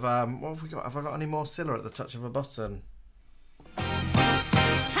bit of what have we got? Have I got any more Cilla at the touch of a button?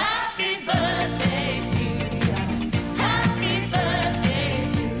 Happy birthday to you. Happy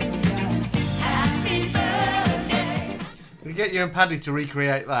birthday to you. Happy birthday. We get you and Paddy to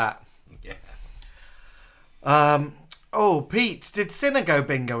recreate that. Yeah. Oh, Pete, did Sinner go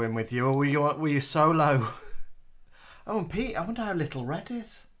bingoing with you, or were you solo? Oh, and Pete, I wonder how Little Red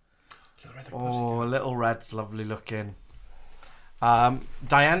is. Little Red's lovely looking.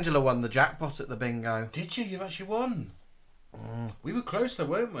 D'Angela won the jackpot at the bingo. Did you? You've actually won. We were close though,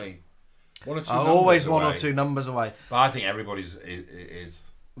 weren't we? One or two. Always numbers one away. or two numbers away. But I think everybody's is.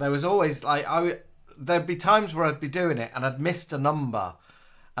 There was always there'd be times where I'd be doing it and I'd missed a number,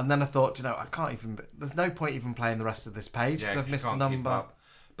 and then I thought, I can't even. There's no point even playing the rest of this page because I've missed a number.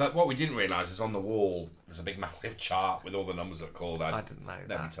 But what we didn't realise is on the wall there's a big massive chart with all the numbers that are called out. I didn't know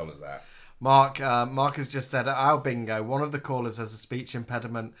Nobody that. told us that. Mark has just said at our bingo, one of the callers has a speech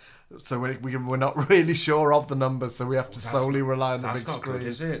impediment, so we're not really sure of the numbers, so we have to solely rely on the big screen. That's not good,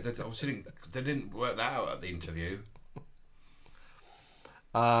 is it? They didn't work that out at the interview.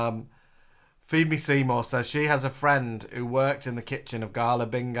 Feed Me Seymour says she has a friend who worked in the kitchen of Gala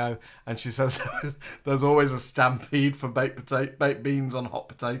Bingo, and she says there's always a stampede for baked beans on hot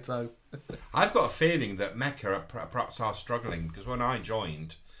potato. I've got a feeling that Mecca perhaps are struggling, because when I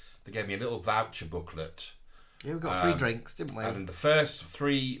joined, they gave me a little voucher booklet. Yeah, we got free drinks, didn't we? And in the first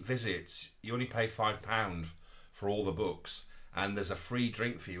 3 visits, you only pay £5 for all the books, and there's a free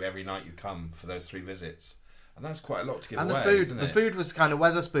drink for you every night you come for those 3 visits. And that's quite a lot to give away, isn't it? The food was kind of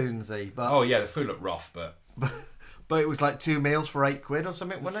Weatherspoonsy, but oh yeah, the food looked rough, but it was like 2 meals for £8 or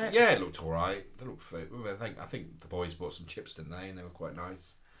something, wasn't it? Yeah, it looked all right. They looked food. I think the boys bought some chips, didn't they? And they were quite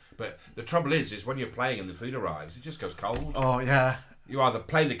nice. But the trouble is when you're playing and the food arrives, it just goes cold. Oh yeah. You either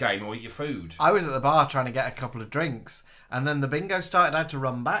play the game or eat your food. I was at the bar trying to get a couple of drinks, and then the bingo started. I had to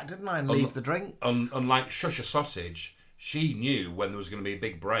run back, didn't I, and leave the drinks. Unlike Shusha Sausage, she knew when there was going to be a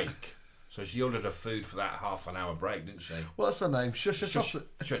big break. So she ordered her food for that half an hour break, didn't she? What's her name? Shusha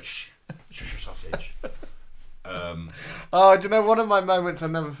Sausage. Shusha Sausage. Oh, do you know, one of my moments I'll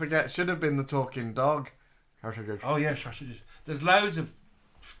never forget should have been the talking dog. Oh yeah, there's loads of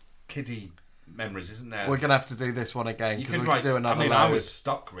kiddie memories, isn't there? We're gonna have to do this one again. You can do another. I was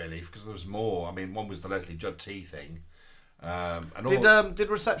stuck really because there was more. I mean, one was the Leslie Judd tea thing. Did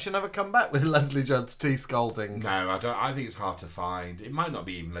reception ever come back with Leslie Judd's tea scolding? No, I don't. I think it's hard to find. It might not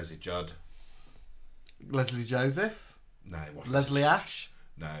be even Leslie Judd. Leslie Joseph? No, it wasn't. Leslie Ash?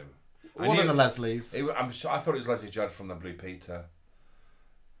 No. One of the Leslies. I thought it was Leslie Judd from the Blue Peter.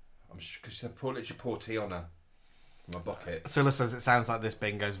 I'm sure because she poured tea on her from a bucket. Cilla says it sounds like this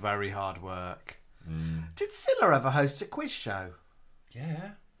bingo's very hard work. Mm. Did Cilla ever host a quiz show?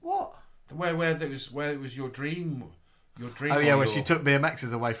 Yeah. What? Where it was your dream. Oh yeah, where she took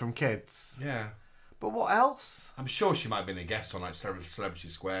BMXs away from kids. Yeah. But what else? I'm sure she might have been a guest on like Celebrity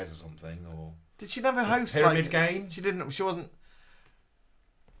Squares or something. Or did she never host Pyramid like, Game? She didn't. She wasn't.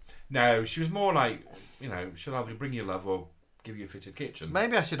 No, she was more like, you know, she'll either bring you love or give you a fitted kitchen.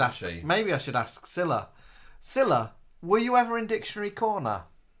 Maybe I should ask. Maybe I should ask Cilla. Cilla, were you ever in Dictionary Corner?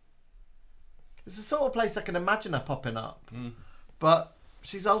 It's the sort of place I can imagine her popping up. Mm. But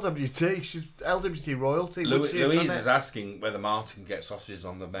she's LWT. She's LWT royalty. Louise is asking whether Martin can get sausages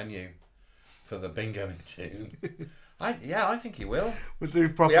on the menu for the bingo in June. I think he will. We'll do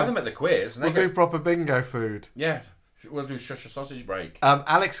proper. We have them at the quiz. And we'll do proper bingo food. Yeah. We'll do shush a sausage break.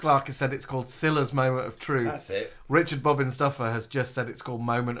 Alex Clark has said it's called Cilla's Moment of Truth. That's it. Richard Bobbin Stuffer has just said it's called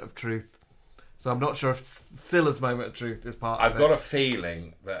Moment of Truth. So I'm not sure if Cilla's Moment of Truth is part of it. I've got a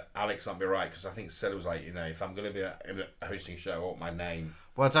feeling that Alex might be right because I think Cilla was like, you know, if I'm going to be a hosting show, I want my name.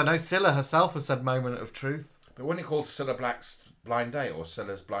 Well, I don't know. Cilla herself has said Moment of Truth. But wasn't it called Cilla Black's Blind Date or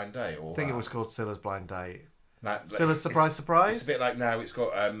Cilla's Blind Date? Or I think it was called Cilla's Blind Date. No, Cilla's Surprise Surprise? It's a bit like now it's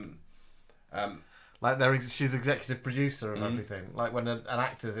got... like she's executive producer of everything. Like when an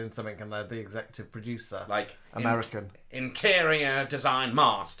actor's in something and they're the executive producer. Like American. Interior Design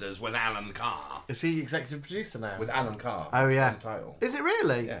Masters with Alan Carr. Is he executive producer now? With Alan Carr. Oh yeah. That's the title. Is it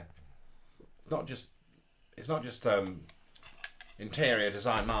really? Yeah. It's not just Interior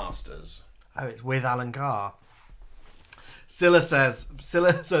Design Masters. Oh, it's with Alan Carr. Cilla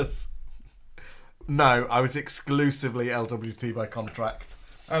says, no, I was exclusively LWT by contract.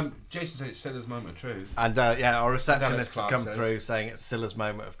 Jason said it's Cilla's Moment of Truth. And our receptionist Clark come says. through saying it's Cilla's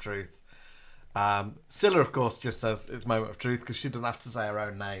Moment of Truth. Cilla, of course, just says it's Moment of Truth because she doesn't have to say her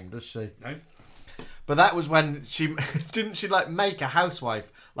own name, does she? No. But that was when she didn't she like make a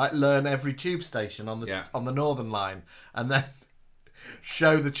housewife like learn every tube station on the Northern Line and then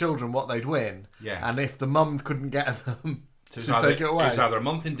show the children what they'd win. Yeah. And if the mum couldn't get them, she'd take it away. It was either a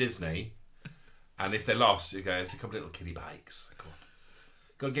month in Disney, and if they lost, it goes a couple of little kiddie bikes.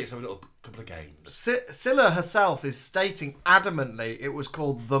 Go and get some couple of games. Cilla herself is stating adamantly it was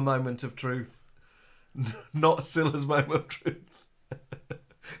called The Moment of Truth, not Cilla's Moment of Truth.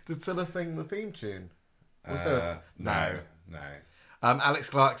 Did Cilla sing the theme tune? No. Alex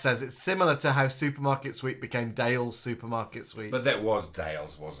Clark says it's similar to how Supermarket Sweep became Dale's Supermarket Sweep. But that was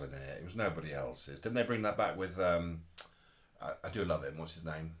Dale's, wasn't it? It was nobody else's. Didn't they bring that back with... I do love him. What's his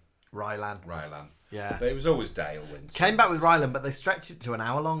name? Rylan. Yeah. But it was always Dale Winston. Came back with Rylan, but they stretched it to an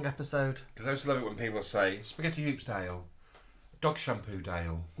hour-long episode. Because I used to love it when people say, Spaghetti Hoops Dale, Dog Shampoo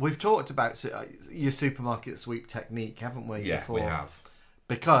Dale. We've talked about your Supermarket Sweep technique, haven't we? Yeah, before? we have.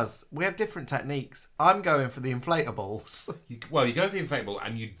 Because we have different techniques. I'm going for the inflatables. You go for the inflatable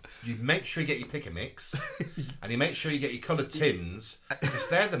and you make sure you get your pick a mix and you make sure you get your coloured tins because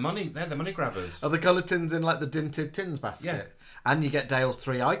they're the money grabbers. Are the coloured tins in like the dinted tins basket? Yeah. And you get Dale's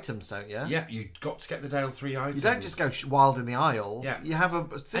 3 items, don't you? Yeah, you've got to get the Dale 3 items. You don't just go wild in the aisles. Yeah. You have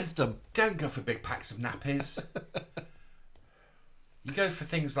a system. And don't go for big packs of nappies. You go for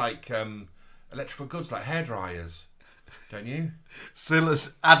things like electrical goods like hairdryers. Don't you?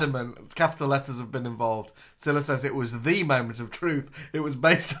 Cilla's adamant. Capital letters have been involved. Cilla says it was the moment of truth. It was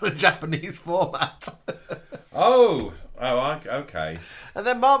based on a Japanese format. Okay. And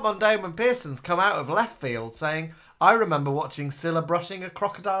then Mark Mondale and Pearson's come out of left field saying, I remember watching Cilla brushing a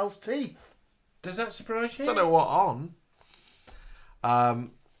crocodile's teeth. Does that surprise you? I don't know what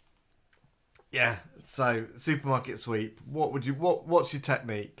on. Yeah, so Supermarket Sweep. What's your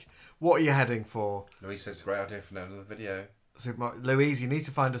technique? What are you heading for? Louise says it's a great idea for another video. Louise, you need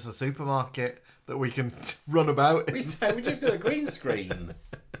to find us a supermarket that we can run about in. We just do a green screen.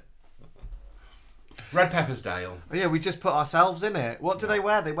 Red Peppers Dale. Oh yeah, we just put ourselves in it. What do they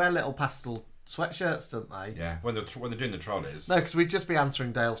wear? They wear little pastel sweatshirts, don't they? Yeah, when they're doing the trolleys. No, because we'd just be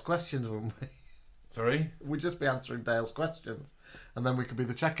answering Dale's questions, wouldn't we? Sorry? We'd just be answering Dale's questions. And then we could be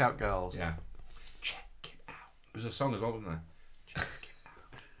the checkout girls. Yeah. Check it out. There was a song as well, wasn't there? Check it out.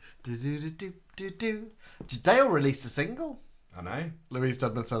 Did Dale release a single? I know. Louise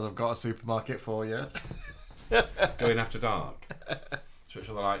Dudman says, I've got a supermarket for you. Going after dark. Switch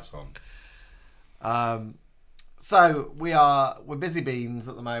all the lights on. So we're busy beans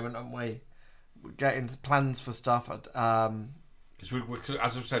at the moment, aren't we? We're getting plans for stuff. Because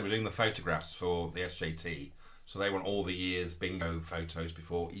as I've said, we're doing the photographs for the SJT, so they want all the year's bingo photos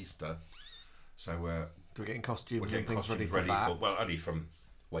before Easter. So we're getting costumes, getting and things costumes ready for that. well, only from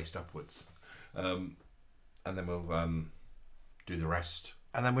waist upwards, and then we'll do the rest.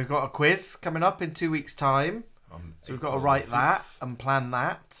 And then we've got a quiz coming up in 2 weeks' time. So we've got to write that and plan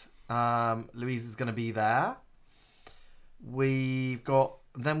that. Louise is going to be there. We've got...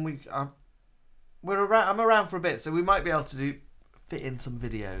 Then we're around. I'm around for a bit, so we might be able to fit in some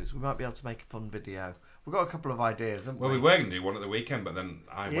videos. We might be able to make a fun video. We've got a couple of ideas, haven't we? Well, we were going to do one at the weekend, but then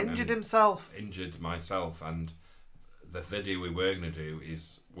He injured himself. Injured myself, and the video we were going to do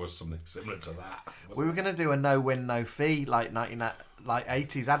was something similar to that. We were going to do a no-win, no-fee, like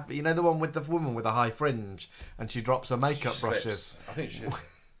 80s advert. You know, the one with the woman with a high fringe, and she drops her makeup brushes. I think she...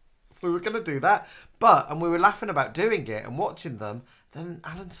 We were going to do that, and we were laughing about doing it and watching them. Then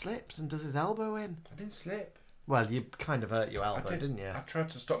Alan slips and does his elbow in. I didn't slip. Well, you kind of hurt your elbow, didn't you? I tried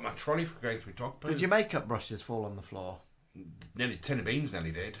to stop my trolley from going through dog poo. Did your makeup brushes fall on the floor? Nearly 10 of beans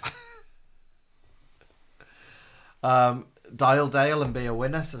nearly did. Dial Dale and be a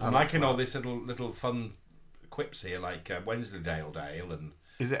winner. Says I'm liking all this little fun quips here, like Wensleydale Dale and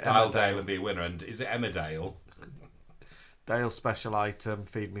is it Dial Dale and be a winner, and is it Emmerdale? Dale special item,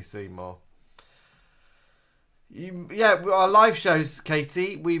 feed me Seymour. Our live shows,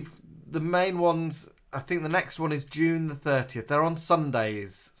 Katie. The main ones. I think the next one is June the 30th. They're on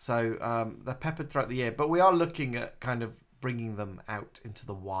Sundays, so they're peppered throughout the year. But we are looking at kind of bringing them out into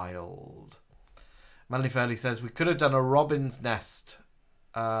the wild. Melanie Furley says we could have done a robin's nest,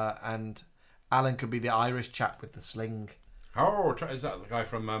 and Alan could be the Irish chap with the sling. Oh, is that the guy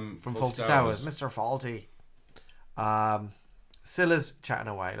from Fawlty Towers? Mr. Fawlty. Cilla's chatting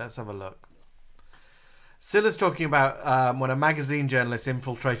away. Let's have a look. Cilla's talking about when a magazine journalist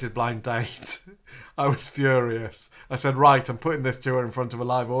infiltrated Blind Date. I was furious. I said, right, I'm putting this to her in front of a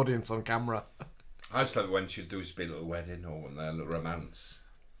live audience on camera. I just love it when she'd do a little wedding or when their little romance.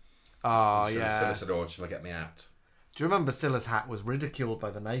 Oh, and yeah. Cilla said, oh, shall I get me hat? Do you remember Cilla's hat was ridiculed by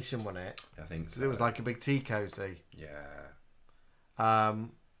the nation, wasn't it? I think so. It was like a big tea cozy. Yeah.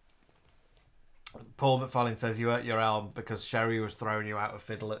 Paul McFarlane says you hurt your arm because Sherry was throwing you out of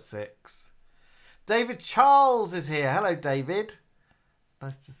fiddle at 6. David Charles is here. Hello, David.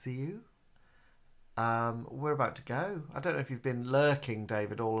 Nice to see you. We're about to go. I don't know if you've been lurking,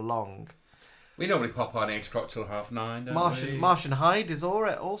 David, all along. We normally pop on 8 o'clock till 9:30, don't we? Martian Hyde is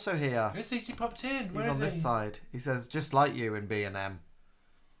also here. Yes, he popped in. He's on this side. He says, just like you in B&M.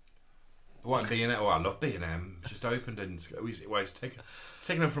 What, B&M? Oh, I love B&M. Just opened and it's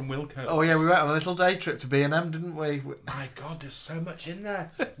taken them from Wilco's. Oh, yeah, we went on a little day trip to B&M, didn't we? My God, there's so much in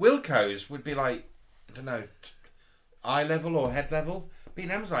there. Wilco's would be like, I don't know, eye level or head level.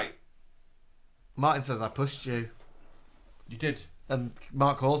 B&M's like... Martin says, I pushed you. You did. And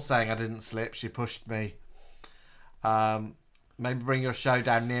Mark Hall's saying I didn't slip, she pushed me. Maybe bring your show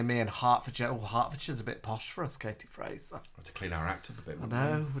down near me in Hertfordshire. Oh, Hertfordshire's a bit posh for us, Katie Fraser. We'll have to clean our act up a bit. I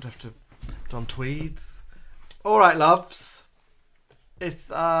know, we'd have to put on tweeds. All right, loves. It's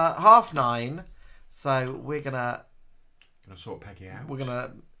 9:30, so we're gonna sort Peggy out. We're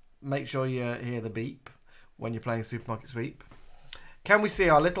gonna make sure you hear the beep when you're playing Supermarket Sweep. Can we see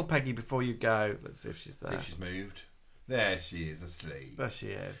our little Peggy before you go? Let's see if she's there. See if she's moved. There she is, asleep. There she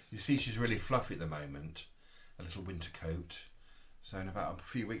is. You see, she's really fluffy at the moment. A little winter coat. So in about a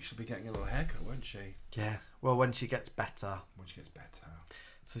few weeks she'll be getting a little haircut, won't she? Yeah. Well, when she gets better. When she gets better.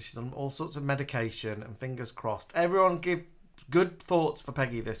 So she's on all sorts of medication, and fingers crossed. Everyone give good thoughts for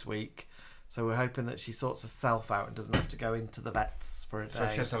Peggy this week. So we're hoping that she sorts herself out and doesn't have to go into the vets for a day. So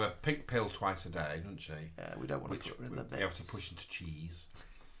she has to have a pink pill twice a day, doesn't she? Yeah, we don't want to put her in the vets. You have to push into cheese.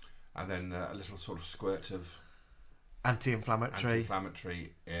 And then a little sort of squirt of... Anti-inflammatory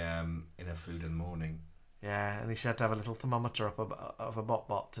in her food in the morning. Yeah, and she had to have a little thermometer up of a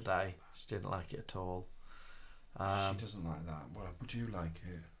bot today. She didn't like it at all. She doesn't like that. Well, would you like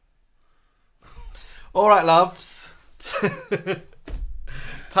it? All right, loves.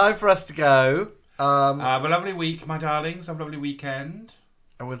 Time for us to go. Have a lovely week, my darlings. Have a lovely weekend.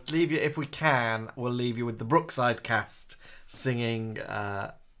 And we'll leave you, if we can, we'll leave you with the Brookside cast singing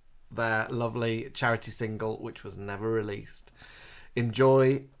their lovely charity single, which was never released.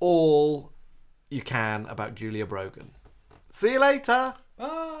 Enjoy all you can about Julia Brogan. See you later.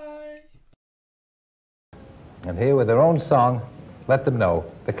 Bye. And here with their own song, Let Them Know,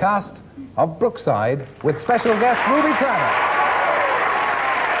 the cast of Brookside with special guest Ruby Turner.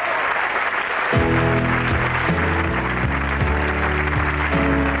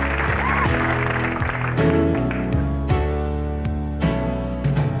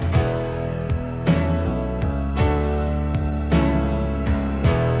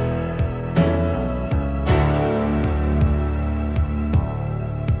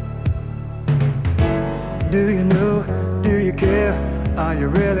 Are you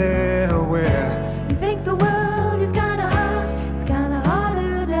really aware? You think the world is kinda hard, it's kinda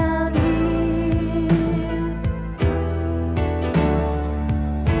harder down here.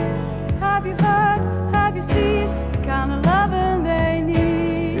 Have you heard, have you seen the kind of loving they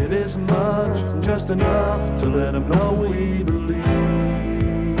need? It isn't much, just enough to let them know we believe.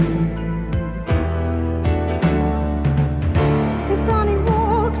 The sunny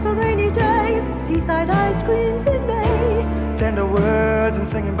walks, the rainy days, seaside ice creams in May. Tender words and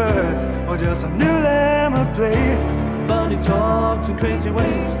singing birds, or just a new lamb at play. Funny talks and crazy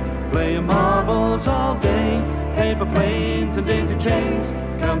ways, playing marbles all day. Paper planes and daisy chains,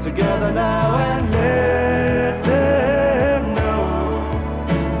 come together now and let them know.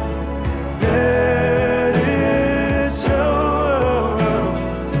 Let it show.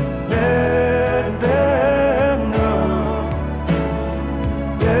 Let them know.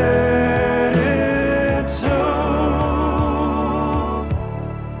 Let it show.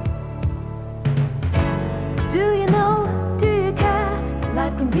 Do you know, do you care?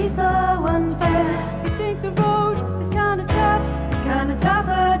 Life can be so unfair. You think the road is kinda tough, it's kinda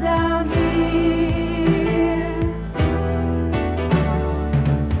tougher down here.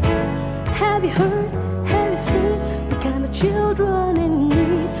 Have you heard, have you seen the kind of children in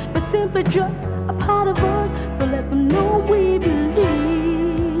need? But simply just a part of us, so let them know we believe.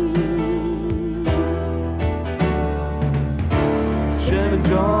 Sharing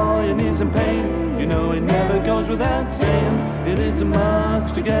joy and ease and pain, you know it never goes without saying. It isn't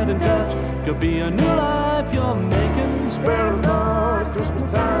much to get in touch, could be a new life you're making. Spare a thought,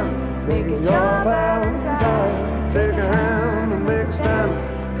 Christmas time, make it your Valentine. Take a hand and make a stand,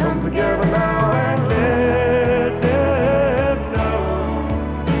 come together now and let them know.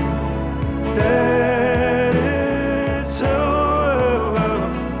 Let it show.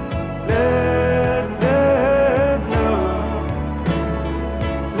 Let them know.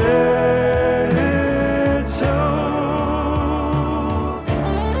 Let it show.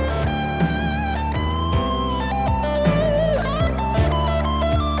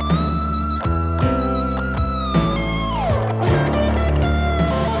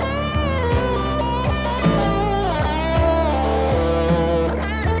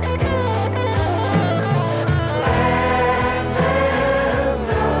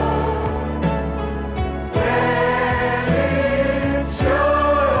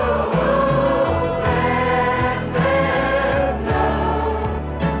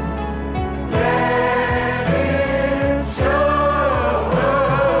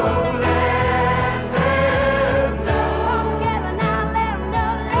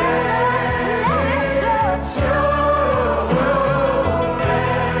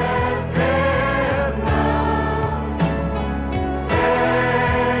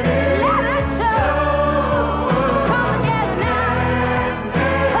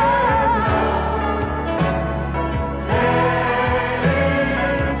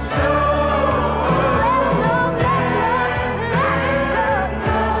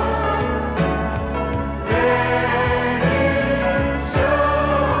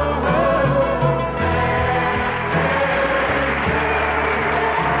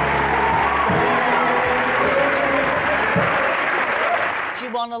 Do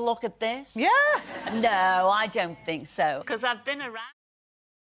you want to look at this? Yeah. No, I don't think so. Because I've been around.